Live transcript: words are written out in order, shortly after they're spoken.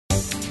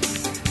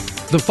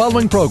The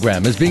following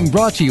program is being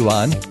brought to you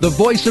on the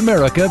Voice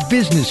America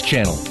Business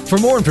Channel. For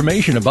more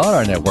information about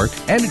our network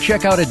and to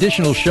check out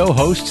additional show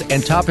hosts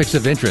and topics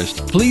of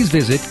interest, please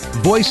visit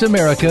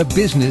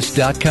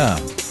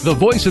voiceamericabusiness.com. The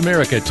Voice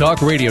America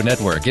Talk Radio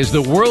Network is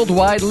the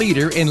worldwide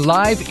leader in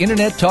live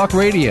Internet talk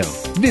radio.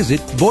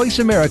 Visit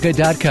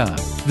voiceamerica.com.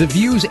 The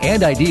views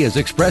and ideas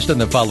expressed on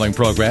the following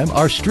program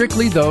are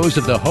strictly those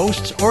of the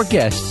hosts or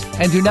guests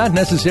and do not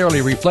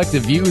necessarily reflect the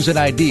views and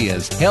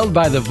ideas held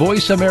by the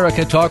Voice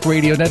America Talk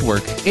Radio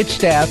Network, its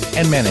staff,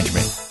 and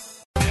management.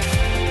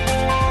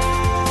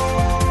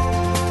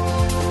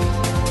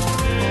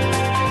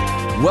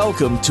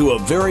 Welcome to a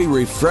very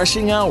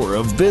refreshing hour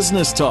of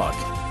business talk.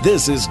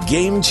 This is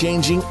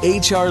Game-Changing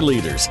HR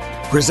Leaders,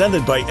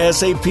 presented by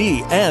SAP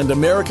and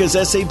America's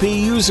SAP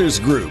Users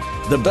Group.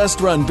 The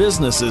best-run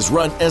businesses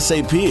run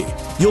SAP.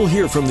 You'll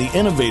hear from the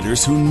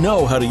innovators who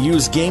know how to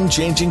use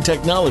game-changing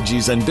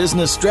technologies and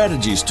business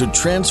strategies to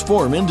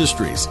transform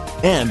industries.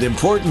 And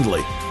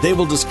importantly, they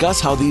will discuss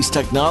how these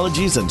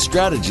technologies and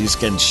strategies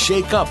can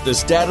shake up the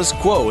status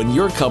quo in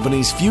your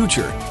company's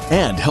future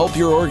and help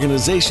your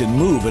organization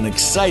move in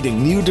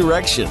exciting new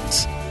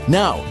directions.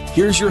 Now,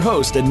 here's your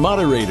host and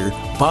moderator,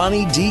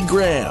 Bonnie D.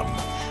 Graham.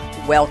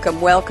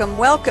 Welcome, welcome,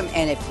 welcome.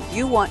 And if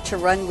you want to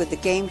run with the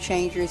Game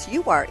Changers,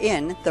 you are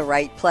in the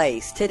right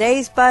place.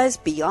 Today's buzz,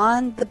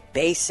 Beyond the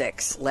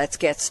Basics. Let's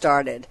get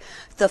started.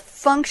 The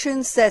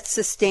functions that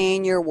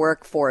sustain your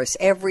workforce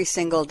every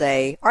single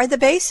day are the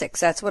basics.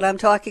 That's what I'm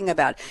talking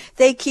about.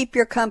 They keep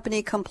your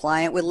company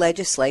compliant with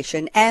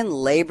legislation and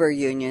labor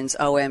unions,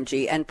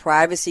 OMG, and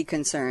privacy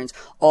concerns,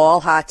 all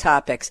hot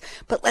topics.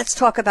 But let's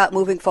talk about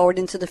moving forward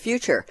into the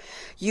future.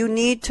 You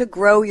need to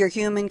grow your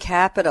human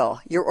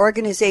capital. Your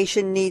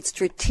organization needs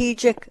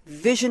strategic,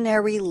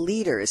 visionary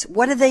leaders.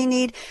 What do they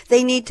need?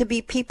 They need to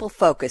be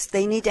people-focused.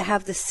 They need to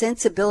have the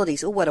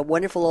sensibilities. Oh, what a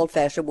wonderful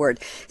old-fashioned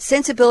word.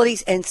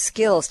 Sensibilities and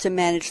skills to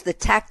manage the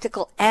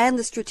tactical and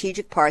the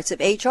strategic parts of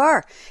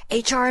HR.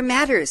 HR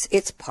matters.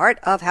 It's part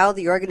of how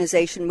the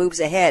organization moves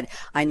ahead.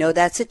 I know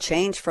that's a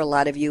change for a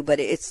lot of you, but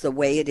it's the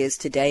way it is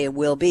today and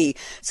will be.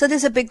 So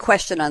there's a big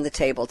question on the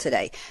table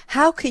today.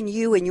 How can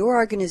you and your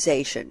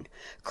organization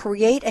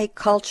create a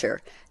culture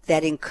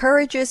that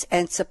encourages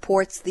and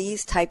supports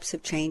these types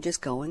of changes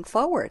going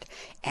forward?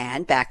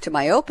 And back to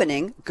my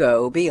opening,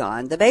 go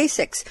beyond the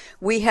basics.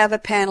 We have a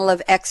panel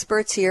of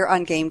experts here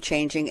on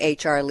game-changing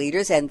HR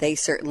leaders, and they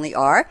certainly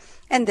are,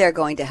 and they're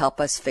going to help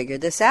us figure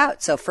this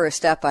out. So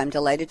first up, I'm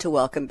delighted to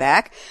welcome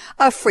back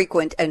a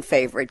frequent and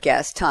favorite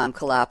guest, Tom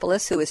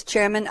Koulopoulos, who is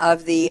chairman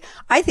of the,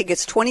 I think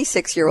it's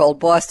 26-year-old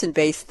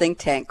Boston-based think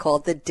tank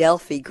called the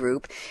Delphi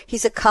Group.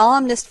 He's a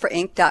columnist for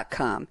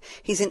Inc.com.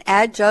 He's an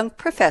adjunct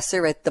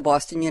professor at the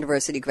Boston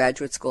University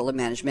Graduate School of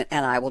Management,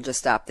 and I will just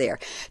stop there.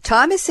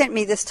 Tom has sent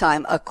me this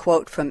time a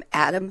quote from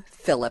Adam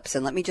Phillips,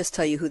 and let me just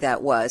tell you who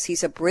that was.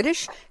 He's a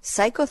British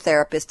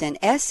psychotherapist and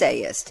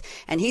essayist,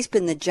 and he's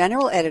been the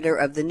general editor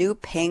of the new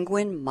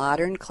Penguin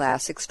Modern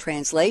Classics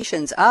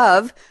translations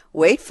of,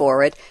 wait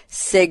for it,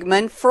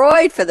 Sigmund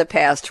Freud for the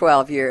past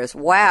 12 years.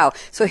 Wow.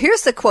 So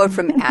here's the quote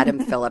from Adam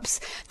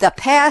Phillips. The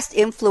past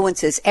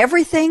influences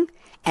everything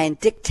and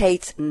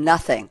dictates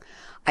nothing.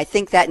 I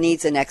think that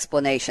needs an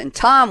explanation.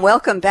 Tom,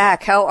 welcome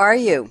back. How are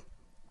you?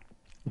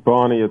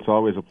 Bonnie, it's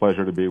always a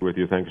pleasure to be with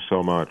you. Thank you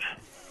so much.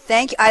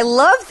 Thank you. I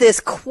love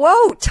this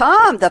quote,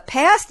 Tom. The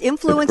past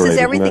influences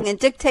everything and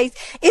dictates.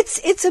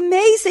 It's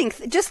amazing.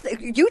 Just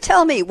you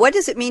tell me, what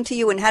does it mean to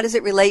you, and how does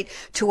it relate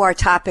to our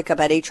topic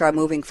about HR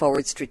moving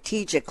forward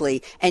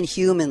strategically and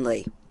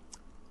humanly?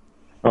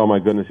 Oh, my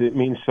goodness. It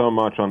means so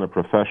much on a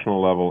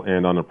professional level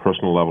and on a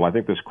personal level. I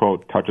think this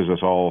quote touches us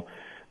all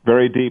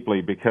very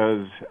deeply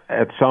because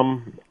at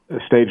some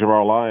stage of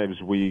our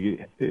lives,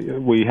 we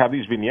have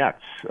these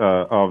vignettes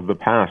of the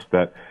past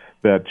that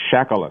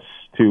shackle us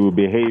to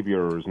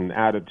behaviors and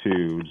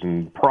attitudes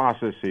and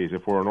processes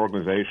if we're an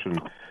organization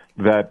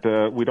that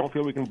we don't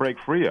feel we can break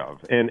free of.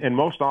 And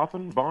most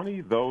often,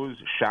 Bonnie, those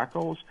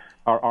shackles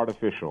are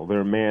artificial.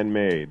 They're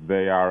man-made.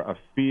 They are a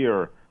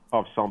fear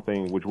of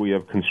something which we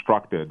have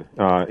constructed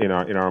in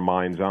our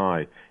mind's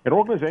eye. And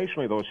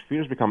organizationally, those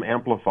fears become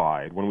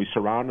amplified when we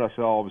surround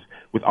ourselves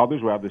with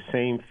others who have the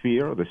same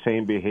fear, the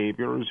same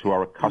behaviors, who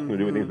are accustomed to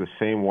doing things the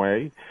same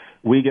way.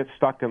 We get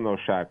stuck in those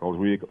shackles.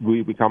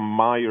 We become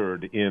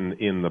mired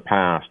in the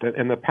past.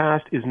 And the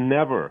past is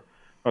never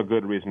a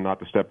good reason not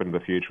to step into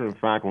the future. In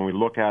fact, when we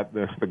look at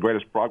the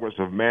greatest progress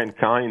of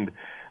mankind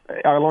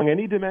along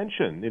any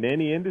dimension, in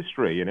any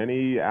industry, in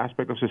any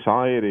aspect of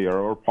society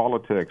or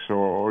politics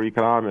or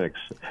economics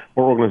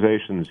or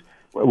organizations,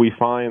 we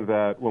find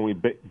that when we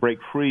break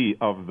free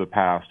of the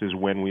past is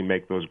when we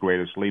make those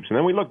greatest leaps. And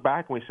then we look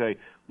back and we say,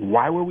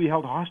 why were we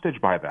held hostage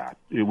by that?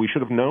 We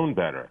should have known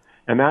better.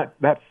 And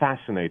that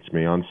fascinates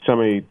me on so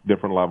many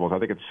different levels. I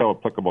think it's so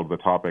applicable to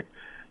the topic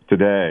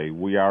today.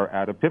 We are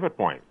at a pivot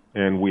point,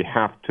 and we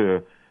have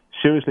to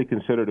seriously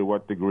consider to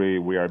what degree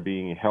we are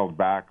being held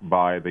back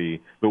by the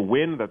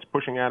wind that's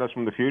pushing at us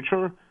from the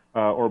future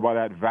or by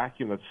that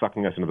vacuum that's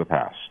sucking us into the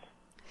past.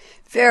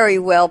 Very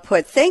well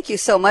put. Thank you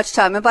so much,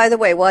 Tom. And by the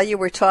way, while you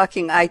were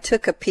talking, I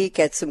took a peek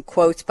at some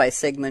quotes by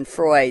Sigmund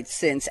Freud,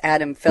 since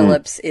Adam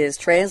Phillips is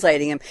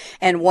translating him.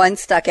 And one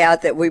stuck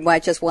out that we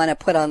might just want to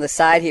put on the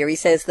side here. He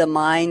says, the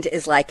mind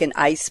is like an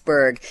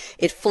iceberg.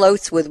 It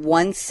floats with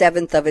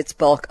 1/7 of its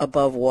bulk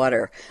above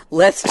water.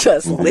 Let's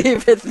just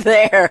leave it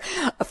there.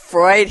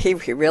 Freud, he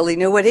really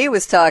knew what he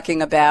was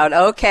talking about.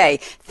 Okay.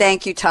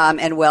 Thank you, Tom,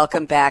 and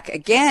welcome back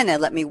again.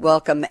 And let me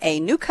welcome a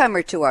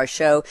newcomer to our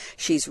show.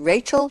 She's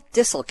Rachel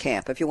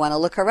Disselkamp. If you want to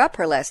look her up,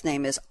 her last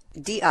name is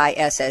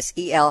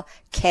Disselkamp.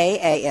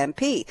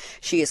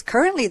 She is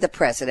currently the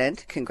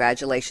president,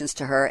 congratulations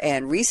to her,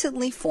 and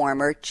recently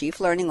former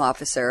chief learning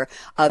officer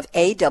of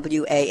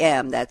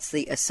AWAM. That's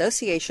the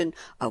Association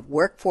of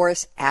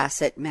Workforce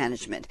Asset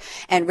Management.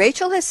 And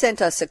Rachel has sent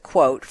us a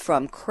quote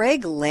from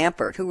Craig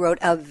Lambert, who wrote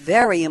a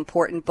very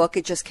important book.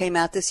 It just came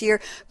out this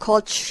year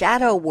called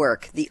Shadow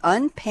Work, The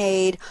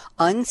Unpaid,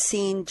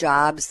 Unseen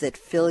Jobs That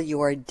Fill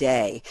Your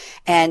Day.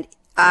 And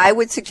I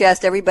would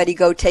suggest everybody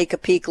go take a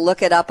peek,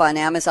 look it up on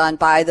Amazon,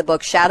 buy the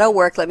book. Shadow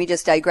work, let me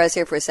just digress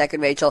here for a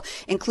second, Rachel,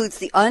 includes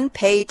the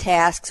unpaid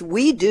tasks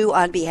we do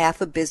on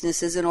behalf of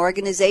businesses and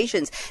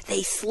organizations.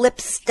 They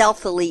slip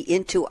stealthily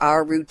into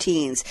our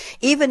routines.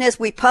 Even as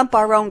we pump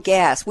our own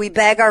gas, we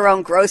bag our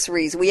own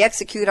groceries, we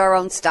execute our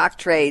own stock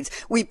trades,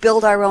 we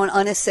build our own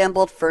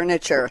unassembled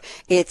furniture.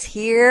 It's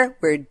here,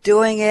 we're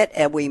doing it,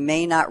 and we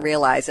may not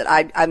realize it.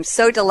 I'm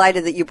so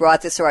delighted that you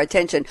brought this to our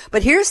attention.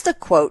 But here's the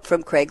quote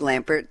from Craig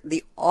Lambert,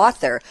 the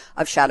author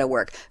of Shadow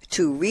Work.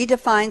 To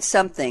redefine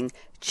something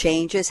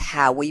changes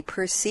how we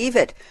perceive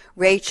it.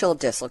 Rachel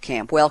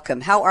Disselkamp,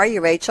 welcome. How are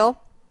you,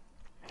 Rachel?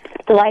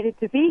 Delighted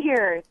to be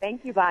here.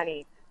 Thank you,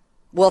 Bonnie.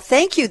 Well,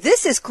 thank you.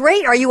 This is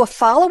great. Are you a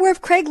follower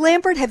of Craig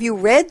Lambert? Have you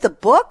read the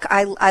book?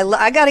 I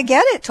got to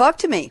get it. Talk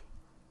to me.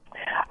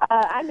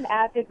 I'm an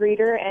avid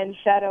reader, and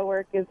Shadow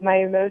Work is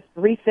my most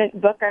recent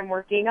book I'm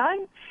working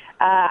on.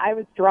 I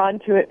was drawn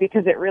to it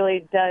because it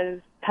really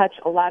does touch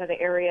a lot of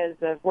the areas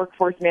of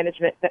workforce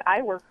management that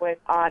I work with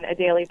on a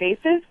daily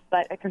basis,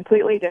 but a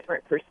completely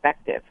different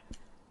perspective.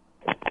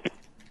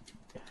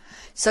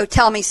 So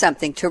tell me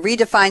something. To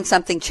redefine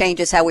something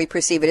changes how we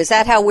perceive it. Is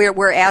that how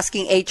we're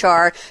asking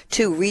HR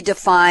to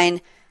redefine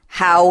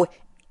how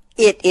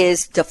it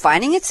is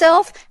defining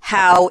itself,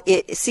 how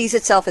it sees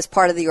itself as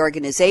part of the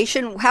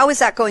organization? How is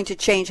that going to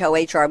change how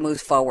HR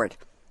moves forward?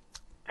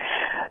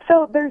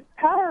 So there's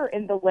power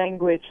in the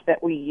language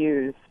that we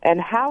use,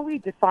 and how we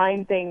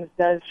define things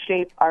does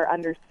shape our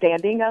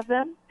understanding of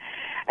them.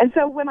 And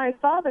so when I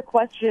saw the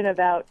question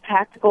about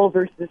tactical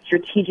versus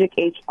strategic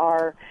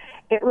HR,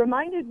 it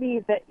reminded me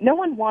that no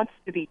one wants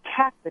to be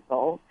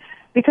tactical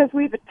because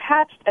we've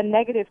attached a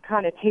negative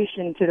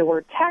connotation to the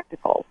word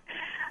tactical.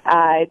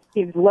 It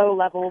seems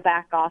low-level,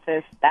 back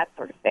office, that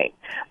sort of thing.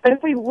 But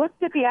if we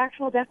looked at the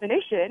actual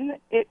definition,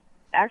 it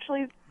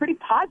actually is pretty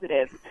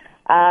positive.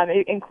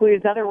 It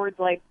includes other words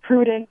like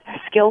prudent,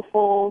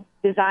 skillful,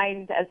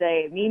 designed as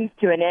a means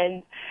to an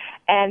end.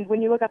 And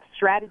when you look up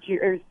strategy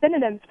or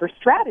synonyms for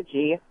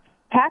strategy,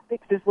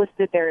 tactics is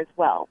listed there as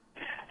well.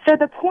 So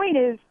the point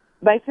is,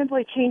 by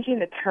simply changing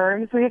the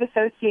terms we have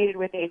associated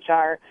with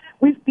HR,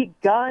 we've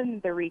begun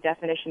the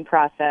redefinition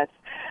process.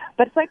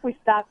 But it's like we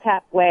stopped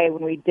halfway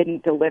when we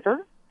didn't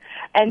deliver.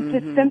 And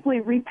to simply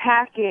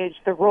repackage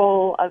the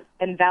role of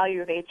and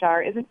value of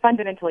HR isn't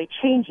fundamentally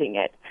changing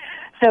it.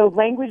 So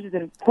language is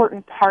an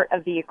important part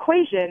of the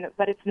equation,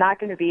 but it's not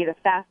going to be the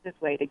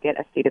fastest way to get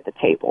a seat at the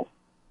table.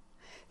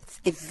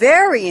 It's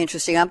very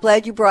interesting. I'm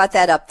glad you brought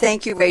that up.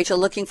 Thank you, Rachel.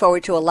 Looking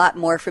forward to a lot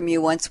more from you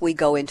once we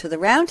go into the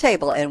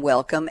roundtable. And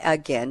welcome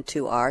again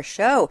to our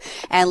show.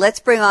 And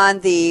let's bring on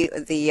the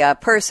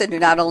person who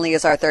not only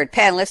is our third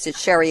panelist,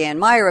 it's Sherryanne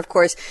Meyer. Of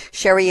course,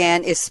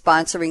 Sherryanne is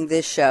sponsoring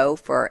this show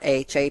for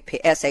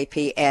SAP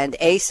and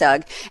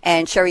ASUG.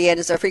 And Sherryanne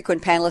is a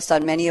frequent panelist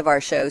on many of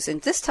our shows.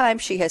 And this time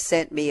she has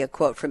sent me a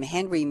quote from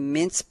Henry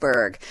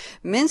Mintzberg.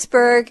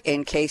 Mintzberg,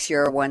 in case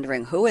you're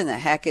wondering who in the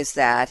heck is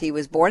that, he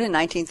was born in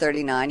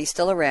 1939. He's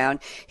still around.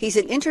 He's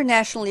an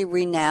internationally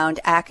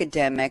renowned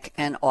academic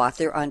and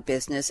author on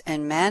business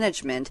and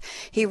management.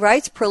 He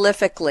writes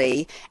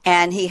prolifically,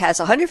 and he has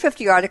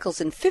 150 articles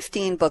and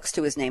 15 books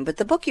to his name. But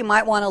the book you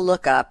might want to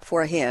look up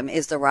for him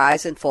is The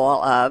Rise and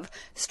Fall of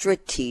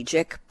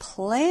Strategic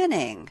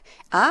Planning.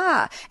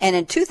 And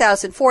in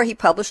 2004, he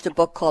published a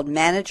book called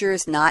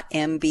Managers, Not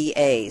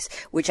MBAs,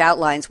 which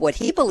outlines what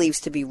he believes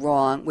to be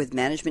wrong with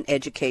management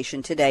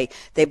education today.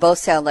 They both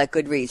sound like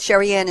good reads.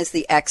 Sherryanne is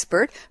the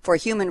expert for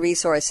human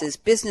resources,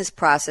 business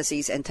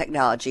processes, and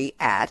technology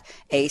at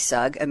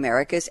ASUG,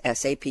 America's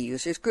SAP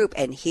Users Group.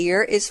 And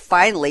here is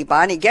finally,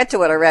 Bonnie, get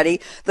to it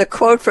already, the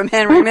quote from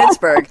Henry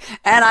Mintzberg.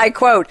 And I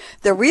quote,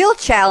 "The real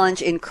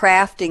challenge in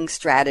crafting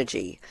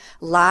strategy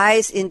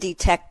lies in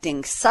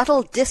detecting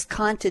subtle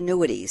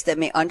discontinuities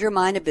that may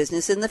undermine a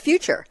business in the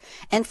future.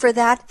 And for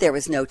that, there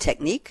is no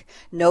technique,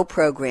 no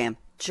program,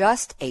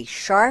 just a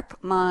sharp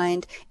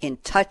mind in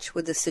touch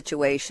with the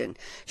situation."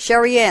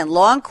 Sherryanne,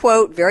 long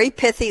quote, very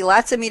pithy,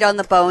 lots of meat on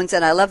the bones,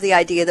 and I love the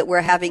idea that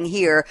we're having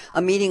here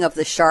a meeting of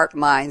the sharp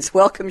minds.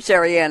 Welcome,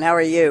 Sherryanne. How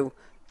are you?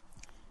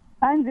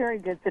 I'm very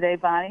good today,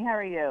 Bonnie. How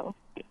are you?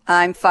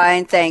 I'm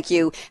fine, thank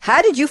you.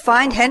 How did you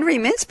find Henry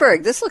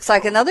Mintzberg? This looks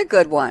like another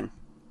good one.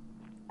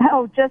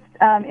 Oh, just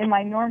in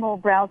my normal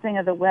browsing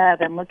of the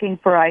web and looking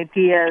for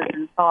ideas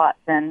and thoughts,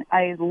 and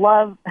I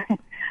love,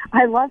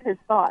 I love his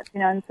thoughts.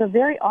 And so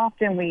very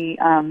often we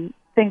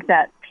think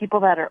that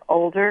people that are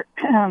older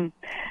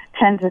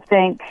tend to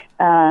think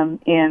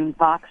in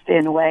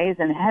boxed-in ways,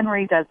 and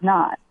Henry does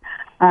not.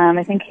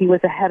 I think he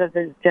was ahead of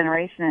his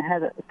generation,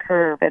 ahead of the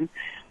curve, and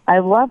I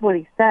love what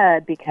he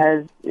said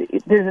because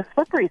there's a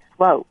slippery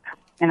slope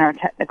in our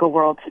technical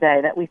world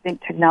today that we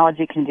think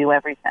technology can do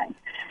everything.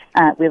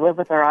 We live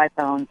with our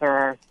iPhones or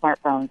our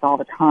smartphones all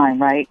the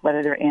time, right?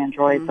 Whether they're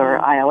Androids or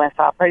iOS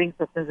operating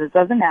systems, it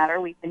doesn't matter.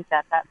 We think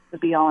that that's the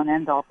be-all and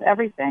end-all to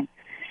everything.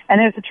 And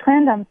there's a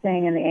trend I'm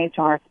seeing in the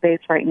HR space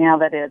right now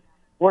that is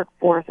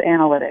workforce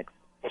analytics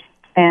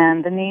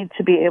and the need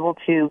to be able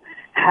to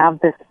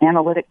have this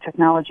analytic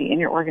technology in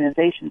your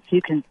organization so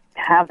you can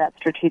have that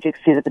strategic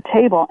seat at the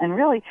table. And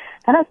really,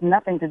 that has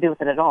nothing to do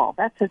with it at all.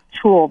 That's a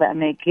tool that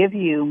may give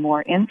you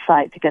more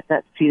insight to get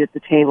that seat at the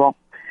table.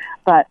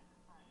 But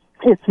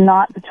it's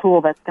not the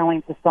tool that's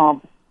going to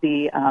solve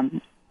the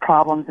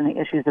problems and the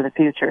issues of the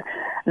future.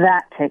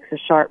 That takes a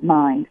sharp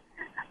mind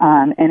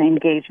and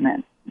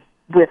engagement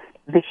with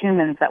the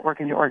humans that work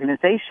in your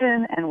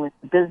organization and with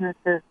the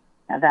businesses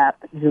that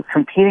you're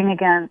competing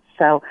against.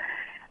 So,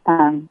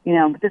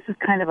 this is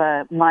kind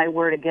of my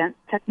word against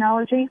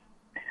technology,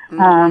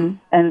 and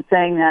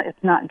saying that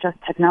it's not just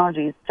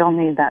technology. You still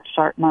need that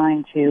sharp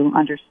mind to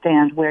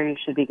understand where you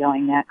should be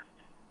going next.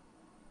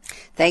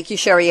 Thank you,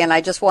 Sherryanne.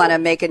 I just want to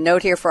make a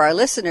note here for our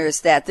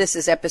listeners that this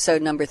is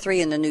episode number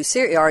 3 in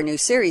the our new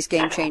series,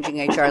 Game Changing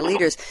HR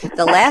Leaders.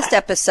 The last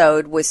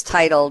episode was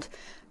titled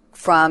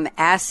From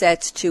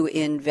Assets to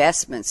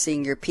Investments,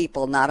 seeing your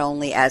people not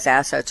only as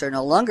assets or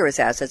no longer as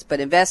assets,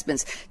 but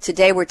investments.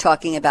 Today we're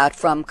talking about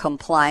From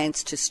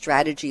Compliance to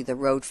Strategy, the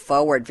road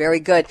forward. Very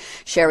good,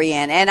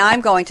 Sherryanne. And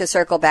I'm going to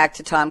circle back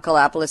to Tom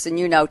Koulopoulos. And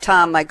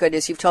Tom, my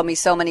goodness, you've told me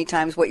so many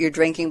times what you're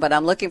drinking, but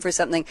I'm looking for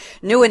something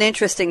new and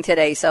interesting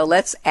today. So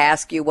let's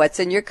ask you what's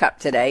in your cup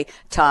today,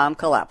 Tom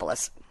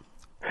Koulopoulos.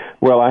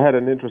 Well, I had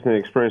an interesting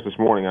experience this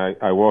morning.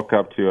 I woke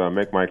up to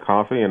make my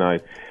coffee, and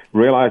I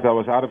realized I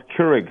was out of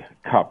Keurig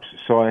cups,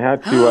 so I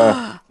had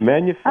to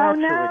manufacture. Oh,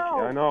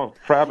 no. I know,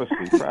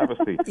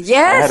 travesty.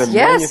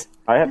 Yes.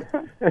 I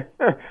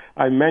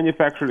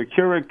manufactured a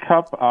Keurig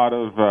cup out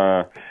of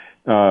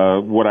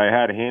what I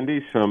had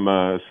handy,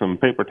 some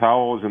paper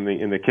towels in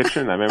the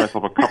kitchen. I made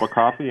myself a cup of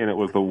coffee, and it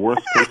was the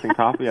worst tasting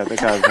coffee I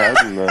think I've had.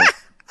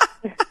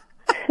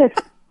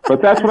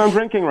 But that's what I'm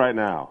drinking right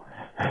now.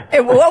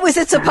 And what was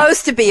it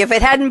supposed to be? If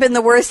it hadn't been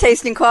the worst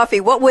tasting coffee,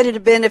 what would it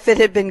have been if it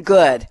had been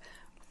good?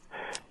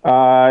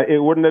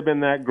 It wouldn't have been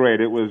that great.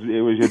 It was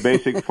your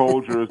basic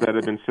Folgers that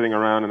had been sitting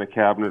around in the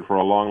cabinet for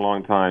a long,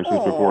 long time,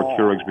 since before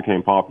Keurigs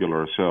became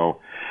popular.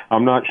 So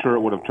I'm not sure it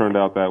would have turned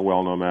out that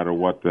well, no matter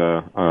what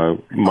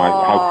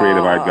how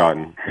creative I'd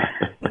gotten.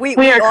 We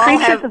are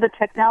creatures of the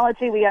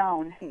technology we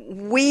own.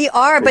 We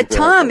are, but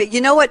Tom,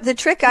 you know what? The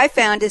trick I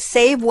found is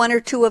save 1 or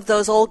 2 of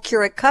those old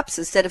Keurig cups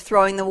instead of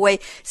throwing them away.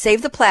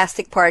 Save the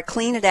plastic part,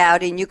 clean it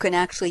out, and you can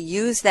actually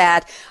use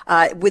that.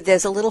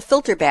 There's a little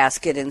filter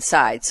basket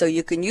inside, so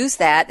you can use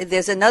that.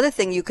 There's another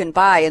thing you can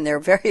buy, and they're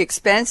very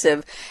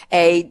expensive,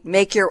 a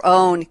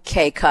make-your-own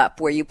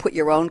K-cup where you put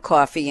your own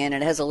coffee in,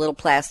 and it has a little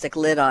plastic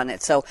lid on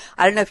it. So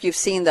I don't know if you've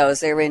seen those.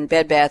 They're in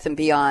Bed Bath &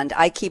 Beyond.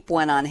 I keep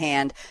one on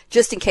hand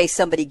just in case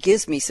somebody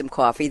gives me some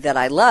coffee that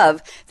I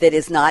love that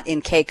is not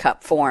in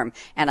K-cup form,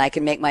 and I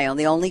can make my own.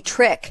 The only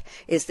trick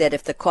is that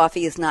if the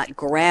coffee is not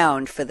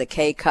ground for the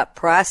K-cup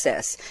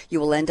process, you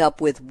will end up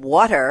with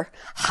water,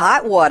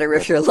 hot water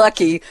if you're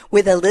lucky,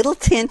 with a little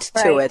tint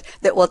to it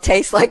that will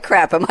taste like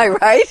crap. Am I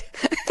right?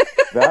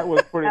 That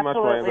was pretty much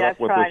what I ended up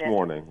with this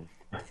morning.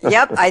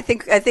 Yep, I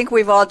think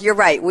we've all. You're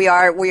right. We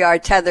are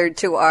tethered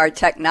to our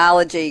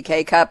technology.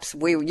 K-cups.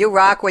 You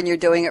rock when you're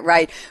doing it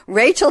right.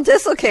 Rachel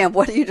Disselkamp,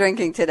 what are you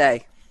drinking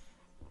today?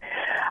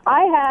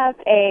 I have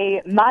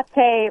a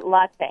mate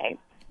latte.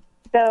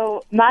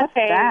 So mate,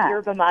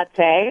 yerba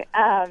mate,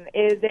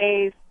 is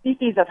a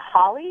species of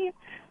holly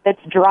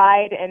that's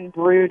dried and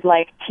brewed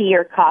like tea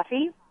or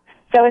coffee.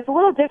 So it's a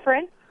little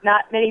different.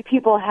 Not many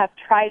people have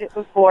tried it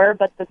before,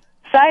 but the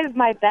side of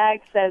my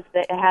bag says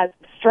that it has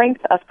the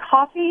strength of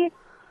coffee,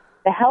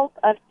 the health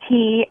of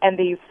tea, and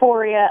the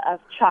euphoria of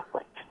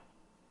chocolate.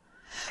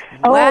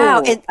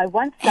 Wow. I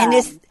want some.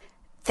 And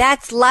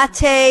that's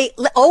latte.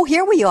 Oh,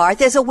 here we are.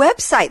 There's a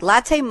website,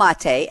 Latte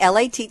Mate,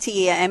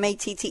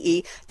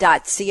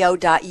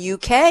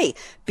 LATTEMATTE.co.uk.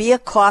 Be a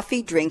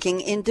coffee drinking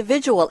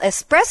individual.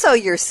 Espresso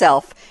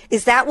yourself.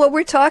 Is that what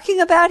we're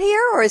talking about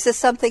here, or is this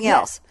something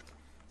else?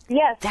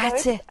 Yes,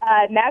 that's so it's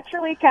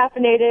naturally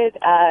caffeinated,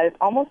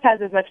 almost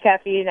has as much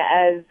caffeine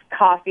as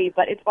coffee,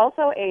 but it's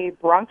also a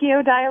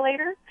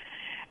bronchodilator.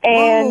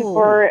 And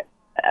for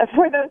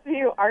those of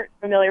you who aren't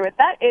familiar with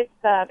that, it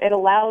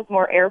allows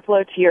more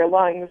airflow to your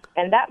lungs,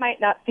 and that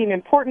might not seem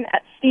important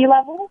at sea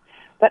level,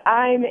 but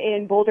I'm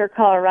in Boulder,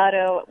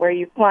 Colorado, where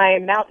you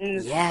climb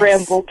mountains,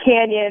 bramble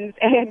canyons,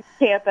 and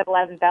camp at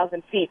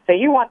 11,000 feet. So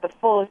you want the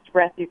fullest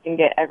breath you can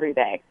get every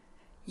day.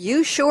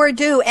 You sure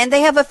do. And they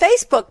have a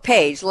Facebook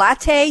page,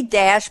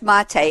 Latte-Mate,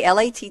 Latte-Mate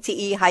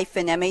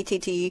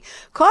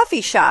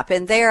coffee shop.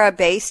 And they are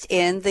based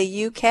in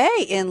the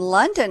UK, in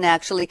London,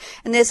 actually.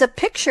 And there's a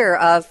picture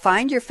of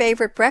find your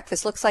favorite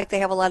breakfast. Looks like they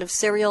have a lot of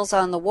cereals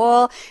on the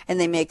wall, and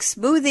they make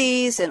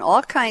smoothies and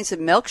all kinds of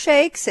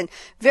milkshakes, and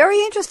very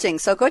interesting.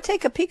 So go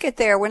take a peek at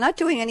there. We're not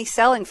doing any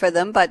selling for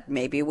them, but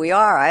maybe we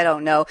are. I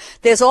don't know.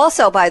 There's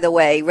also, by the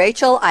way,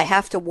 Rachel, I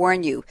have to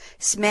warn you,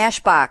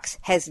 Smashbox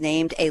has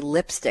named a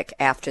lipstick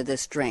after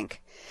this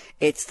drink.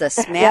 It's the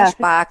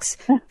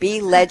Smashbox Be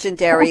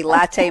Legendary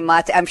Latte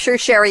Mate. I'm sure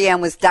Sherryanne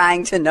was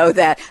dying to know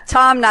that.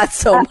 Tom, not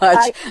so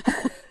much.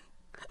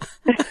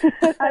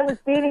 I was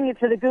beating you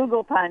to the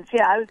Google punch.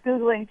 Yeah, I was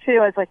Googling too.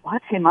 I was like,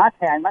 latte mate,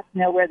 I must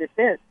know where this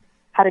is,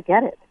 how to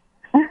get it.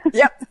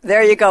 Yep,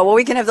 there you go. Well,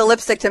 we can have the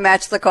lipstick to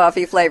match the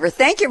coffee flavor.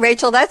 Thank you,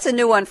 Rachel. That's a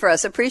new one for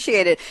us.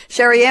 Appreciate it.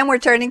 Sherryanne, we're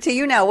turning to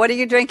you now. What are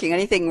you drinking?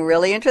 Anything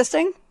really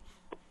interesting?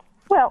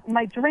 Well,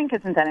 my drink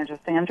isn't that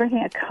interesting. I'm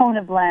drinking a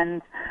Kona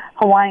blend,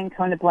 Hawaiian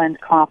Kona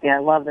blend coffee. I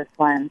love this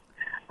blend.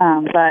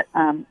 But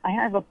I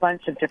have a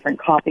bunch of different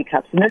coffee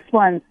cups. And this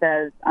one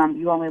says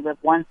you only live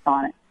once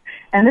on it.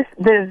 And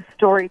there's a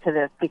story to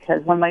this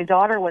because when my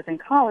daughter was in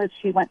college,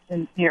 she went to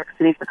New York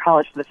City for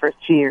college for the first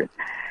 2 years.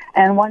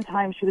 And one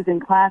time she was in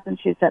class and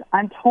she said,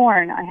 I'm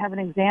torn. I have an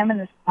exam in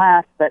this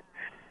class, but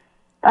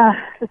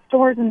the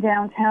stores in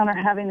downtown are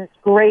having this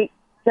great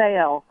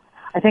sale.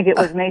 I think it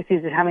was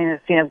Macy's is having this,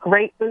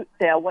 great boot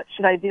sale. What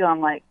should I do? I'm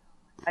like,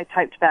 I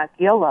typed back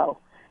YOLO.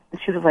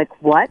 And she was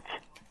like, what?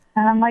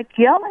 And I'm like,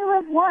 you only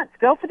live once.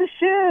 Go for the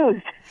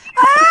shoes.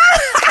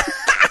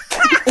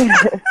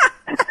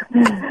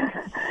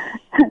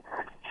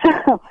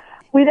 So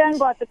we then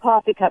bought the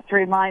coffee cup to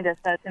remind us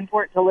that it's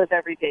important to live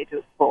every day to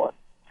its fullest.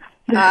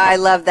 I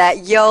love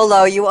that.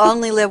 YOLO, you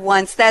only live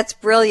once. That's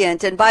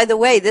brilliant. And by the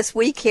way, this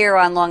week here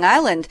on Long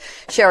Island,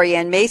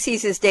 Sherryanne,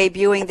 Macy's is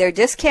debuting their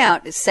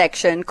discount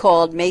section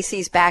called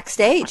Macy's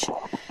Backstage,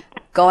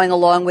 going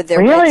along with their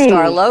Red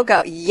Star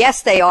logo.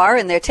 Yes, they are,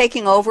 and they're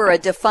taking over a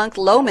defunct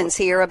Loman's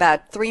here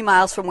about 3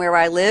 miles from where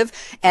I live,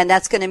 and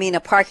that's going to mean a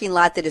parking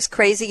lot that is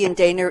crazy and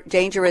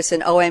dangerous,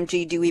 and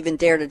OMG, do you even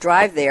dare to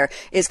drive there,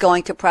 is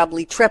going to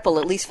probably triple,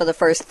 at least for the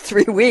first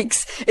 3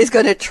 weeks, is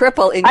going to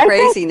triple in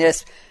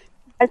craziness.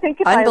 I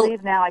think if I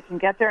leave now, I can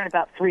get there in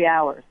about 3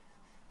 hours.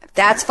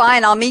 That's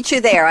fine. I'll meet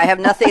you there. I have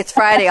nothing. It's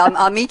Friday.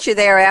 I'll meet you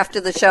there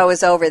after the show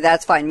is over.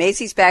 That's fine.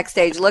 Macy's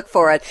Backstage. Look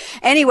for it.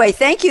 Anyway,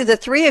 thank you, the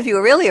three of you.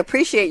 I really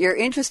appreciate your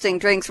interesting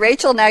drinks.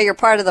 Rachel, now you're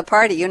part of the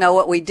party. You know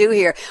what we do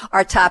here.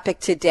 Our topic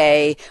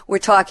today, we're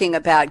talking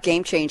about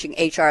game-changing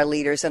HR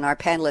leaders, and our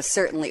panelists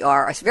certainly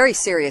are. A very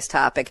serious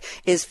topic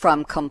is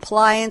from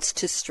compliance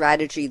to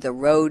strategy, the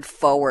road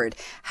forward.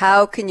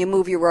 How can you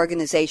move your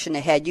organization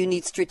ahead? You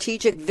need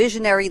strategic,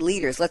 visionary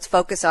leaders. Let's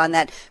focus on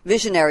that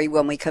visionary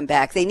when we come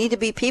back. They need to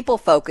be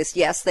people-focused.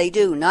 Yes, they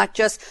do. Not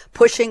just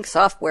pushing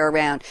software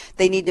around.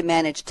 They need to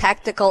manage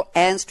tactical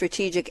and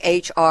strategic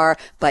HR.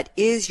 But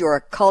is your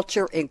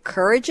culture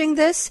encouraging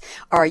this?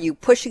 Are you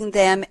pushing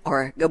them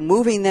or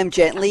moving them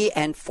gently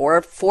and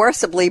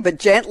forcibly, but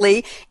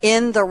gently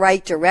in the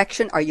right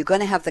direction? Are you going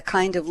to have the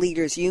kind of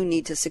leaders you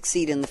need to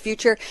succeed in the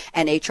future?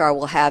 And HR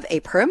will have a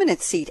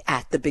permanent seat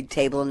at the big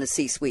table in the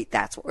C-suite.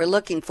 That's what we're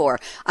looking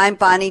for. I'm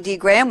Bonnie D.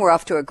 Graham. We're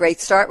off to a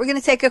great start. We're going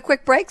to take a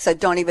quick break, so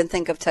don't even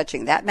think of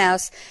touching that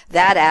mouse,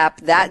 that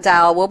app, that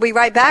dial. We'll be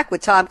right back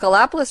with Tom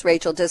Koulopoulos,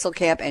 Rachel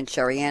Disselkamp, and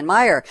Sherryanne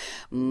Meyer.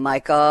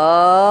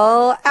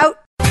 Michael, out.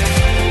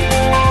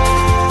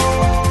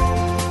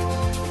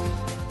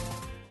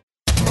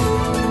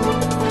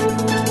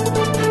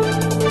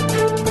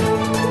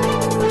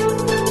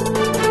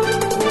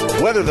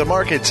 Whether the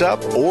market's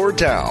up or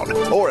down,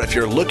 or if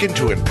you're looking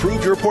to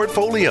improve your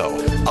portfolio,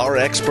 our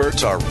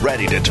experts are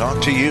ready to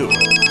talk to you.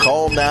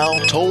 Call now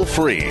toll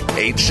free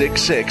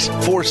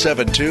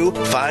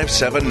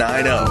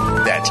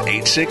 866-472-5790. That's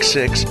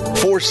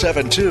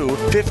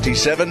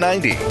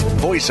 866-472-5790.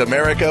 Voice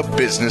America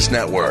Business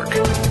Network.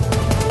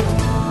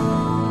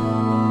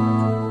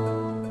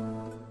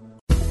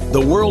 The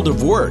world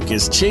of work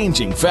is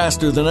changing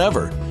faster than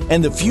ever,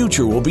 and the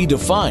future will be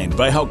defined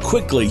by how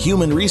quickly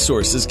human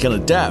resources can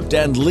adapt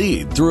and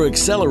lead through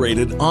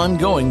accelerated,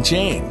 ongoing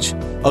change.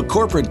 A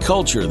corporate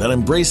culture that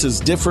embraces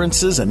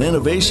differences and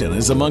innovation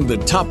is among the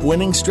top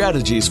winning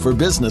strategies for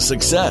business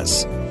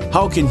success.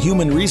 How can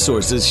human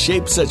resources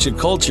shape such a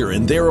culture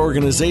in their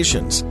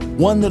organizations?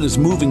 One that is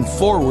moving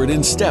forward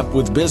in step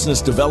with business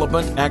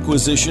development,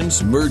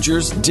 acquisitions,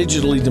 mergers,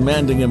 digitally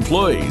demanding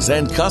employees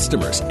and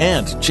customers,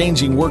 and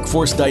changing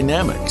workforce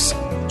dynamics.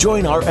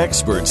 Join our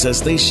experts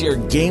as they share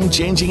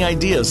game-changing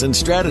ideas and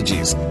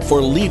strategies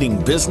for leading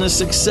business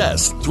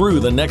success through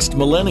the next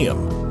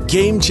millennium.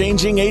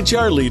 Game-Changing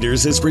HR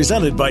Leaders is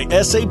presented by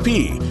SAP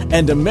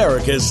and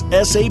America's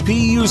SAP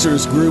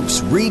Users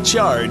Group's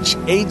Recharge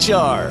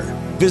HR.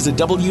 Visit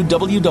www.sap.com.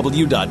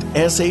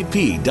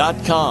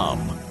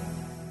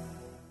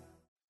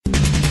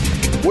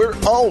 We're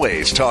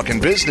always talking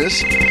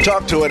business.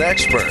 Talk to an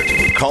expert.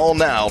 Call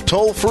now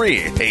toll free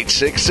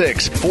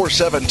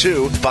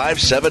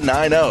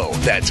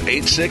 866-472-5790. That's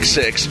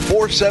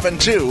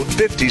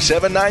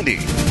 866-472-5790.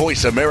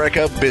 Voice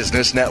America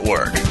Business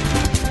Network.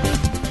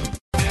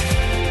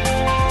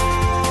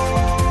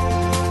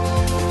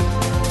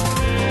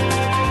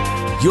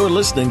 You're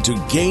listening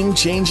to Game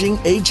Changing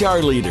HR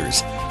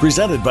Leaders,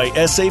 presented by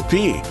SAP,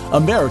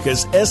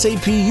 America's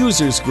SAP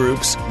Users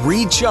Group's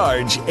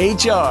Recharge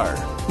HR.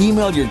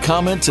 Email your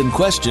comments and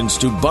questions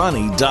to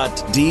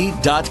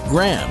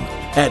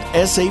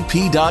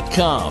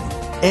bonnie.d.graham@sap.com.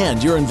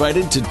 And you're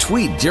invited to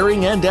tweet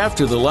during and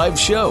after the live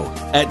show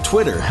at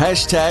Twitter,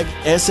 #SAPRadio.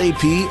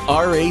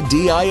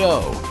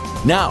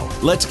 Now,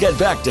 let's get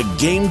back to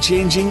Game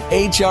Changing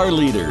HR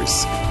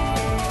Leaders.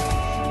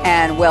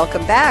 And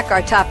welcome back.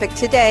 Our topic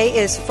today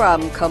is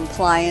From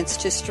Compliance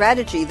to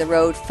Strategy, the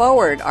Road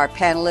Forward. Our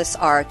panelists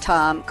are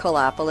Tom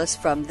Koulopoulos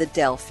from the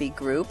Delphi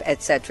Group,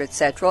 etc.,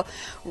 etc.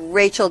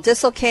 Rachel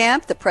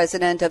Disselkamp, the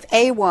president of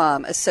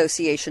AWAM,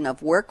 Association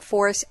of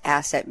Workforce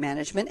Asset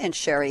Management, and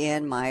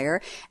Sherryanne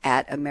Meyer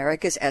at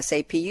America's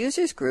SAP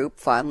Users Group,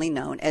 fondly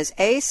known as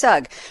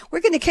ASUG. We're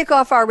going to kick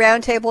off our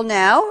roundtable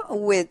now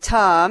with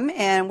Tom,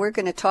 and we're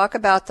going to talk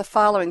about the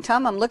following.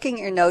 Tom, I'm looking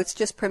at your notes.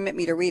 Just permit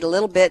me to read a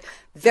little bit.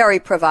 Very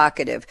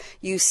provocative.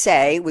 You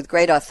say, with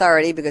great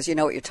authority, because you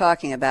know what you're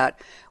talking about,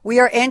 we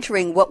are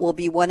entering what will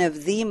be one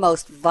of the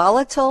most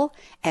volatile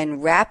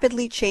and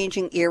rapidly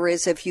changing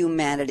eras of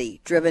humanity,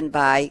 driven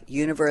by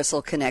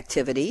universal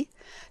connectivity,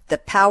 the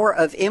power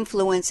of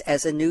influence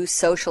as a new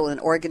social and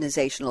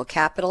organizational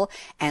capital,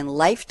 and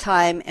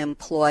lifetime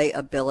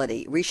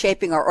employability.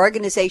 Reshaping our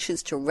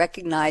organizations to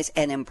recognize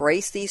and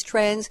embrace these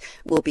trends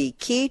will be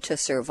key to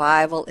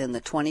survival in the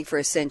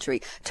 21st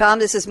century. Tom,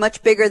 this is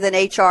much bigger than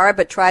HR,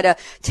 but try to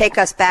take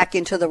us back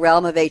into the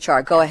realm of HR.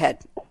 Go ahead.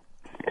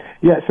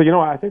 Yeah, so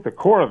I think the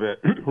core of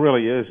it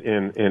really is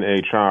in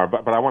HR,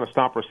 but I want to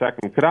stop for a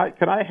second. Could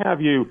I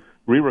have you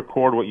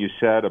re-record what you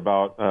said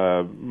about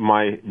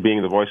my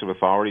being the voice of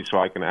authority so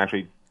I can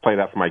actually play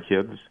that for my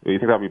kids? Do you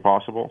think that would be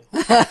possible?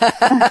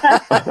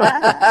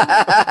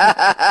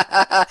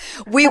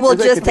 We will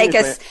just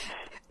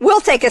we'll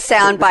take a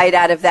sound bite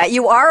out of that.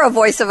 You are a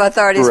voice of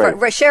authority.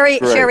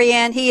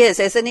 Sherryanne, he is,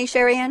 isn't he,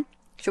 Sherryanne?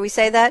 Should we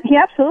say that? He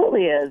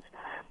absolutely is.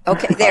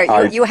 Okay, there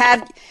you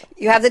have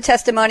the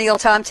testimonial,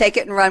 Tom. Take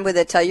it and run with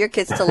it. Tell your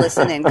kids to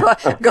listen in. Go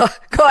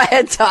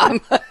ahead,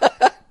 Tom.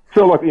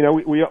 So look,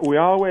 we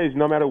always,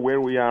 no matter where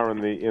we are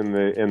in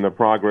the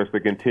progress, the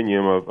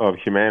continuum of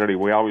humanity,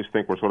 we always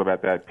think we're sort of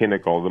at that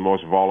pinnacle, the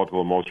most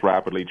volatile, most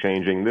rapidly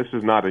changing. This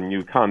is not a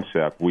new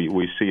concept.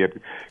 We see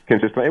it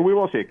consistently, and we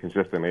will see it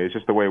consistently. It's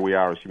just the way we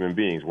are as human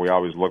beings. We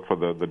always look for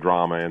the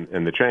drama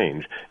and the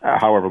change,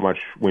 however much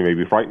we may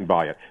be frightened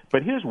by it.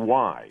 But here's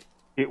why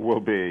it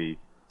will be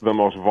the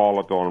most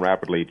volatile and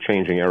rapidly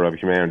changing era of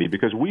humanity,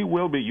 because we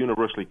will be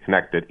universally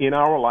connected in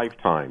our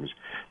lifetimes.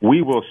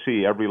 We will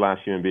see every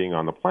last human being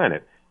on the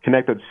planet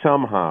connected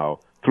somehow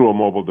through a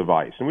mobile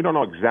device. And we don't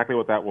know exactly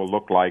what that will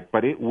look like,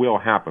 but it will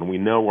happen. We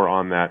know we're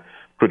on that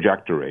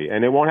trajectory.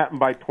 And it won't happen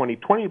by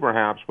 2020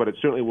 perhaps, but it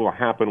certainly will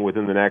happen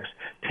within the next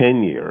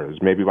 10 years,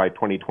 maybe by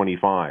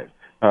 2025.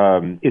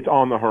 It's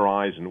on the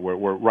horizon.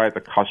 We're right at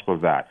the cusp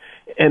of that.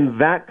 And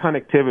that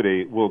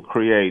connectivity will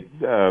create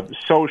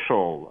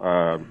social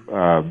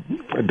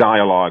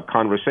dialogue,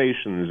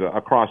 conversations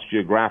across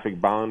geographic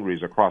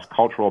boundaries, across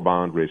cultural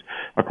boundaries,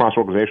 across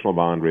organizational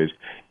boundaries.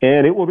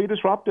 And it will be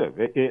disruptive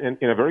in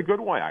a very good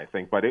way, I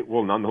think, but it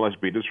will nonetheless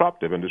be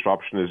disruptive. And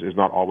disruption is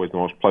not always the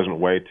most pleasant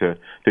way to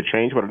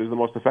change, but it is the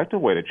most effective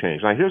way to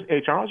change. Now, here's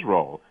HR's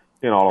role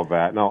in all of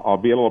that. And I'll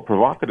be a little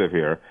provocative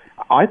here.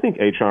 I think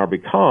HR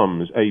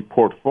becomes a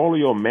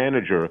portfolio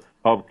manager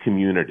of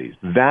communities.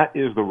 That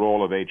is the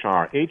role of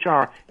HR.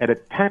 HR at a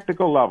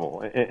tactical level,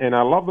 and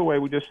I love the way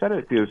we just said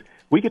it, because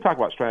we could talk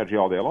about strategy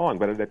all day long,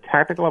 but at a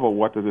tactical level,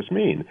 what does this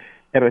mean?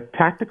 At a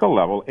tactical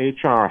level,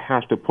 HR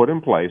has to put in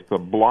place the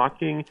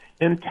blocking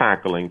and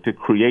tackling to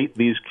create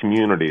these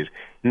communities,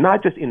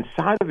 not just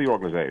inside of the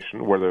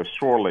organization, where they're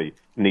sorely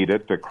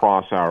needed to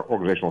cross our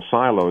organizational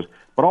silos,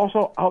 but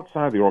also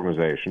outside the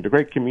organization, to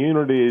create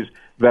communities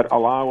that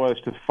allow us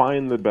to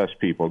find the best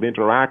people, to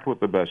interact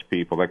with the best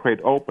people, that create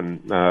open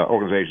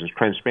organizations,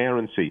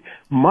 transparency.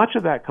 Much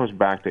of that comes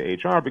back to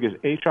HR, because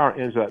HR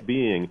ends up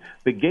being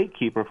the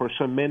gatekeeper for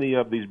so many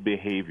of these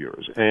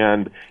behaviors.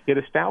 And it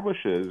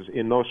establishes,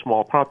 in no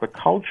small part, the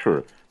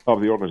culture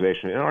of the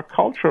organization. And our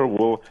culture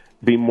will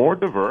be more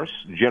diverse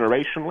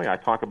generationally. I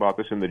talk about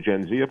this in the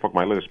Gen Z book,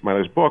 my latest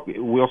book.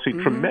 We'll see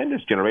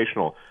tremendous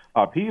generational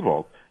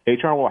upheaval.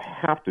 HR will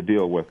have to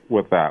deal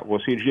with that.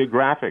 We'll see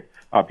geographic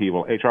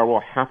upheaval. HR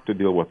will have to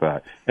deal with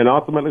that. And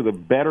ultimately, the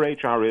better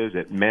HR is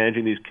at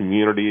managing these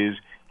communities,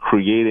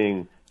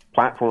 creating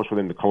platforms for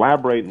them to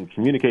collaborate and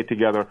communicate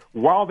together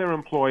while they're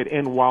employed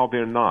and while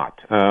they're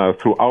not,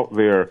 throughout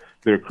their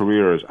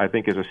careers, I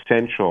think is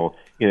essential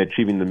in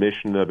achieving the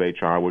mission of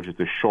HR, which is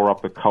to shore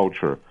up the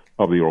culture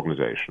of the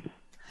organization.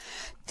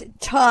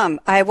 Tom,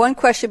 I have one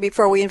question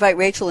before we invite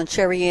Rachel and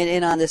Sherryanne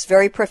in on this.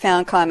 Very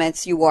profound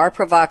comments. You are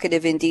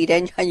provocative indeed,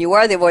 and you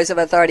are the voice of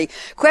authority.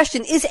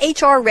 Question, is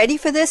HR ready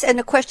for this? And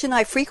a question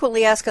I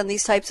frequently ask on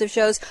these types of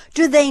shows,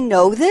 do they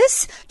know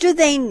this? Do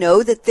they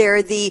know that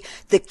they're the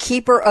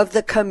keeper of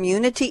the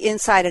community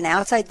inside and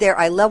outside there?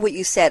 I love what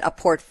you said, a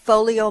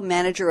portfolio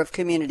manager of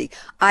community.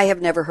 I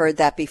have never heard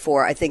that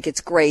before. I think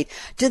it's great.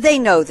 Do they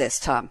know this,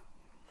 Tom?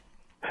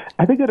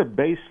 I think at a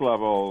base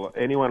level,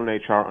 anyone in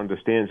HR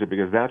understands it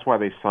because that's why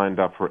they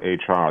signed up for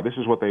HR. This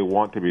is what they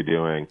want to be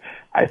doing.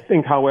 I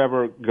think,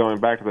 however,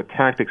 going back to the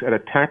tactics, at a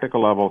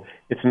tactical level,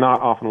 it's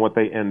not often what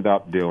they end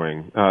up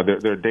doing.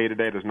 Their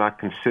day-to-day does not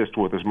consist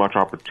with as much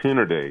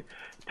opportunity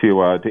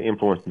to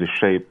influence and to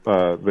shape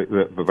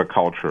the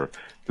culture.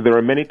 There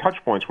are many touch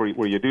points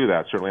where you do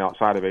that, certainly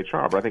outside of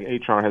HR, but I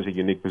think HR has a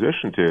unique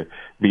position to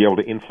be able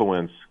to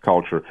influence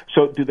culture.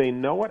 So do they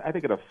know it? I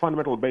think at a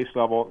fundamental base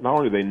level, not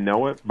only do they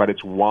know it, but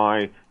it's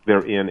why they're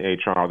in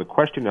HR. The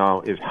question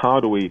now is how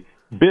do we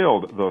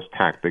build those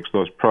tactics,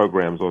 those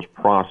programs, those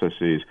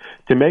processes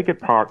to make it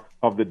part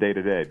of the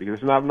day-to-day? Because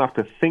it's not enough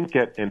to think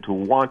it and to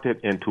want it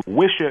and to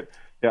wish it.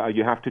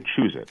 You have to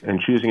choose it, and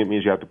choosing it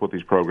means you have to put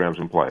these programs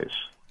in place.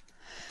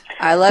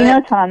 I love it. You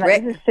know, Tom,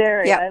 this is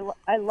Sherry. Yeah.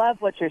 I love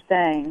what you're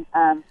saying.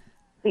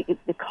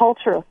 The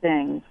cultural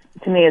thing,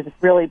 to me, is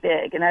really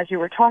big. And as you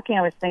were talking,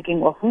 I was thinking,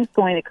 well, who's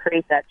going to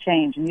create that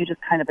change? And you just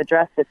kind of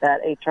addressed it,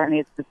 that HR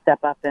needs to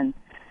step up and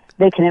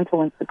they can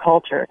influence the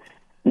culture.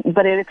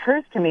 But it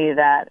occurs to me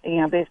that,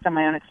 based on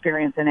my own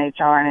experience in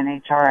HR and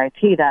in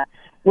HRIT, that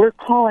we're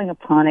calling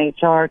upon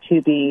HR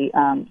to be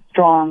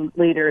strong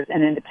leaders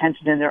and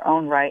independent in their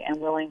own right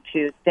and willing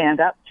to stand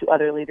up to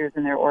other leaders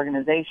in their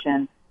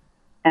organization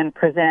and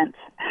present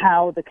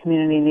how the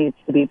community needs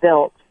to be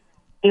built,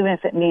 even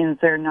if it means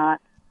they're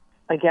not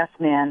a yes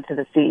man to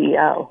the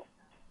CEO.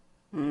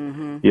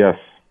 Mm-hmm. Yes.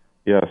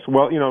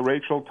 Well,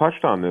 Rachel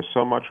touched on this.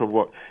 So much of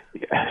what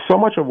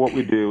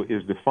we do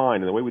is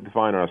defined, and the way we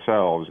define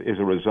ourselves is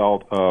a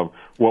result of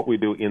what we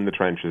do in the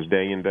trenches,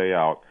 day in, day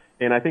out.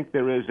 And I think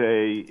there is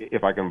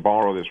if I can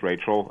borrow this,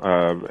 Rachel,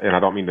 and I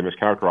don't mean to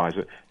mischaracterize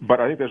it,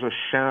 but I think there's a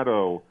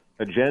shadow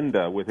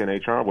agenda within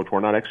HR which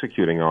we're not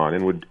executing on,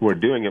 and we're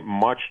doing it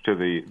much to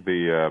the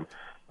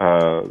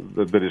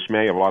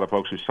dismay of a lot of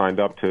folks who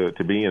signed up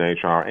to be in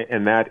HR,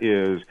 and that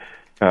is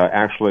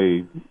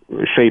actually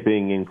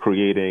shaping and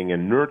creating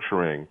and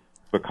nurturing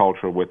the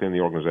culture within the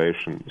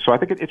organization. So I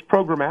think it's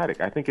programmatic.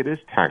 I think it is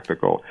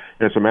tactical,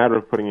 and it's a matter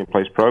of putting in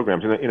place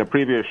programs. In a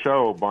previous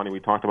show, Bonnie,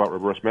 we talked about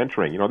reverse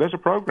mentoring. There's a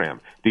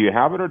program. Do you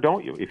have it or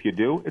don't you? If you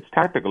do, it's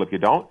tactical. If you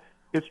don't,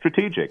 it's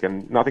strategic,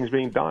 and nothing's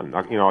being done.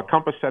 A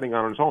compass setting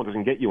on its own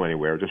doesn't get you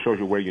anywhere. It just shows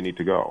you where you need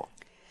to go.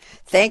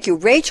 Thank you.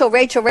 Rachel,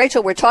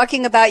 we're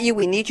talking about you.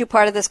 We need you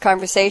part of this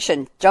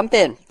conversation. Jump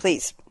in,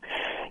 please.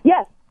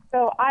 Yes.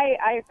 So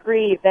I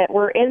agree that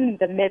we're in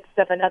the midst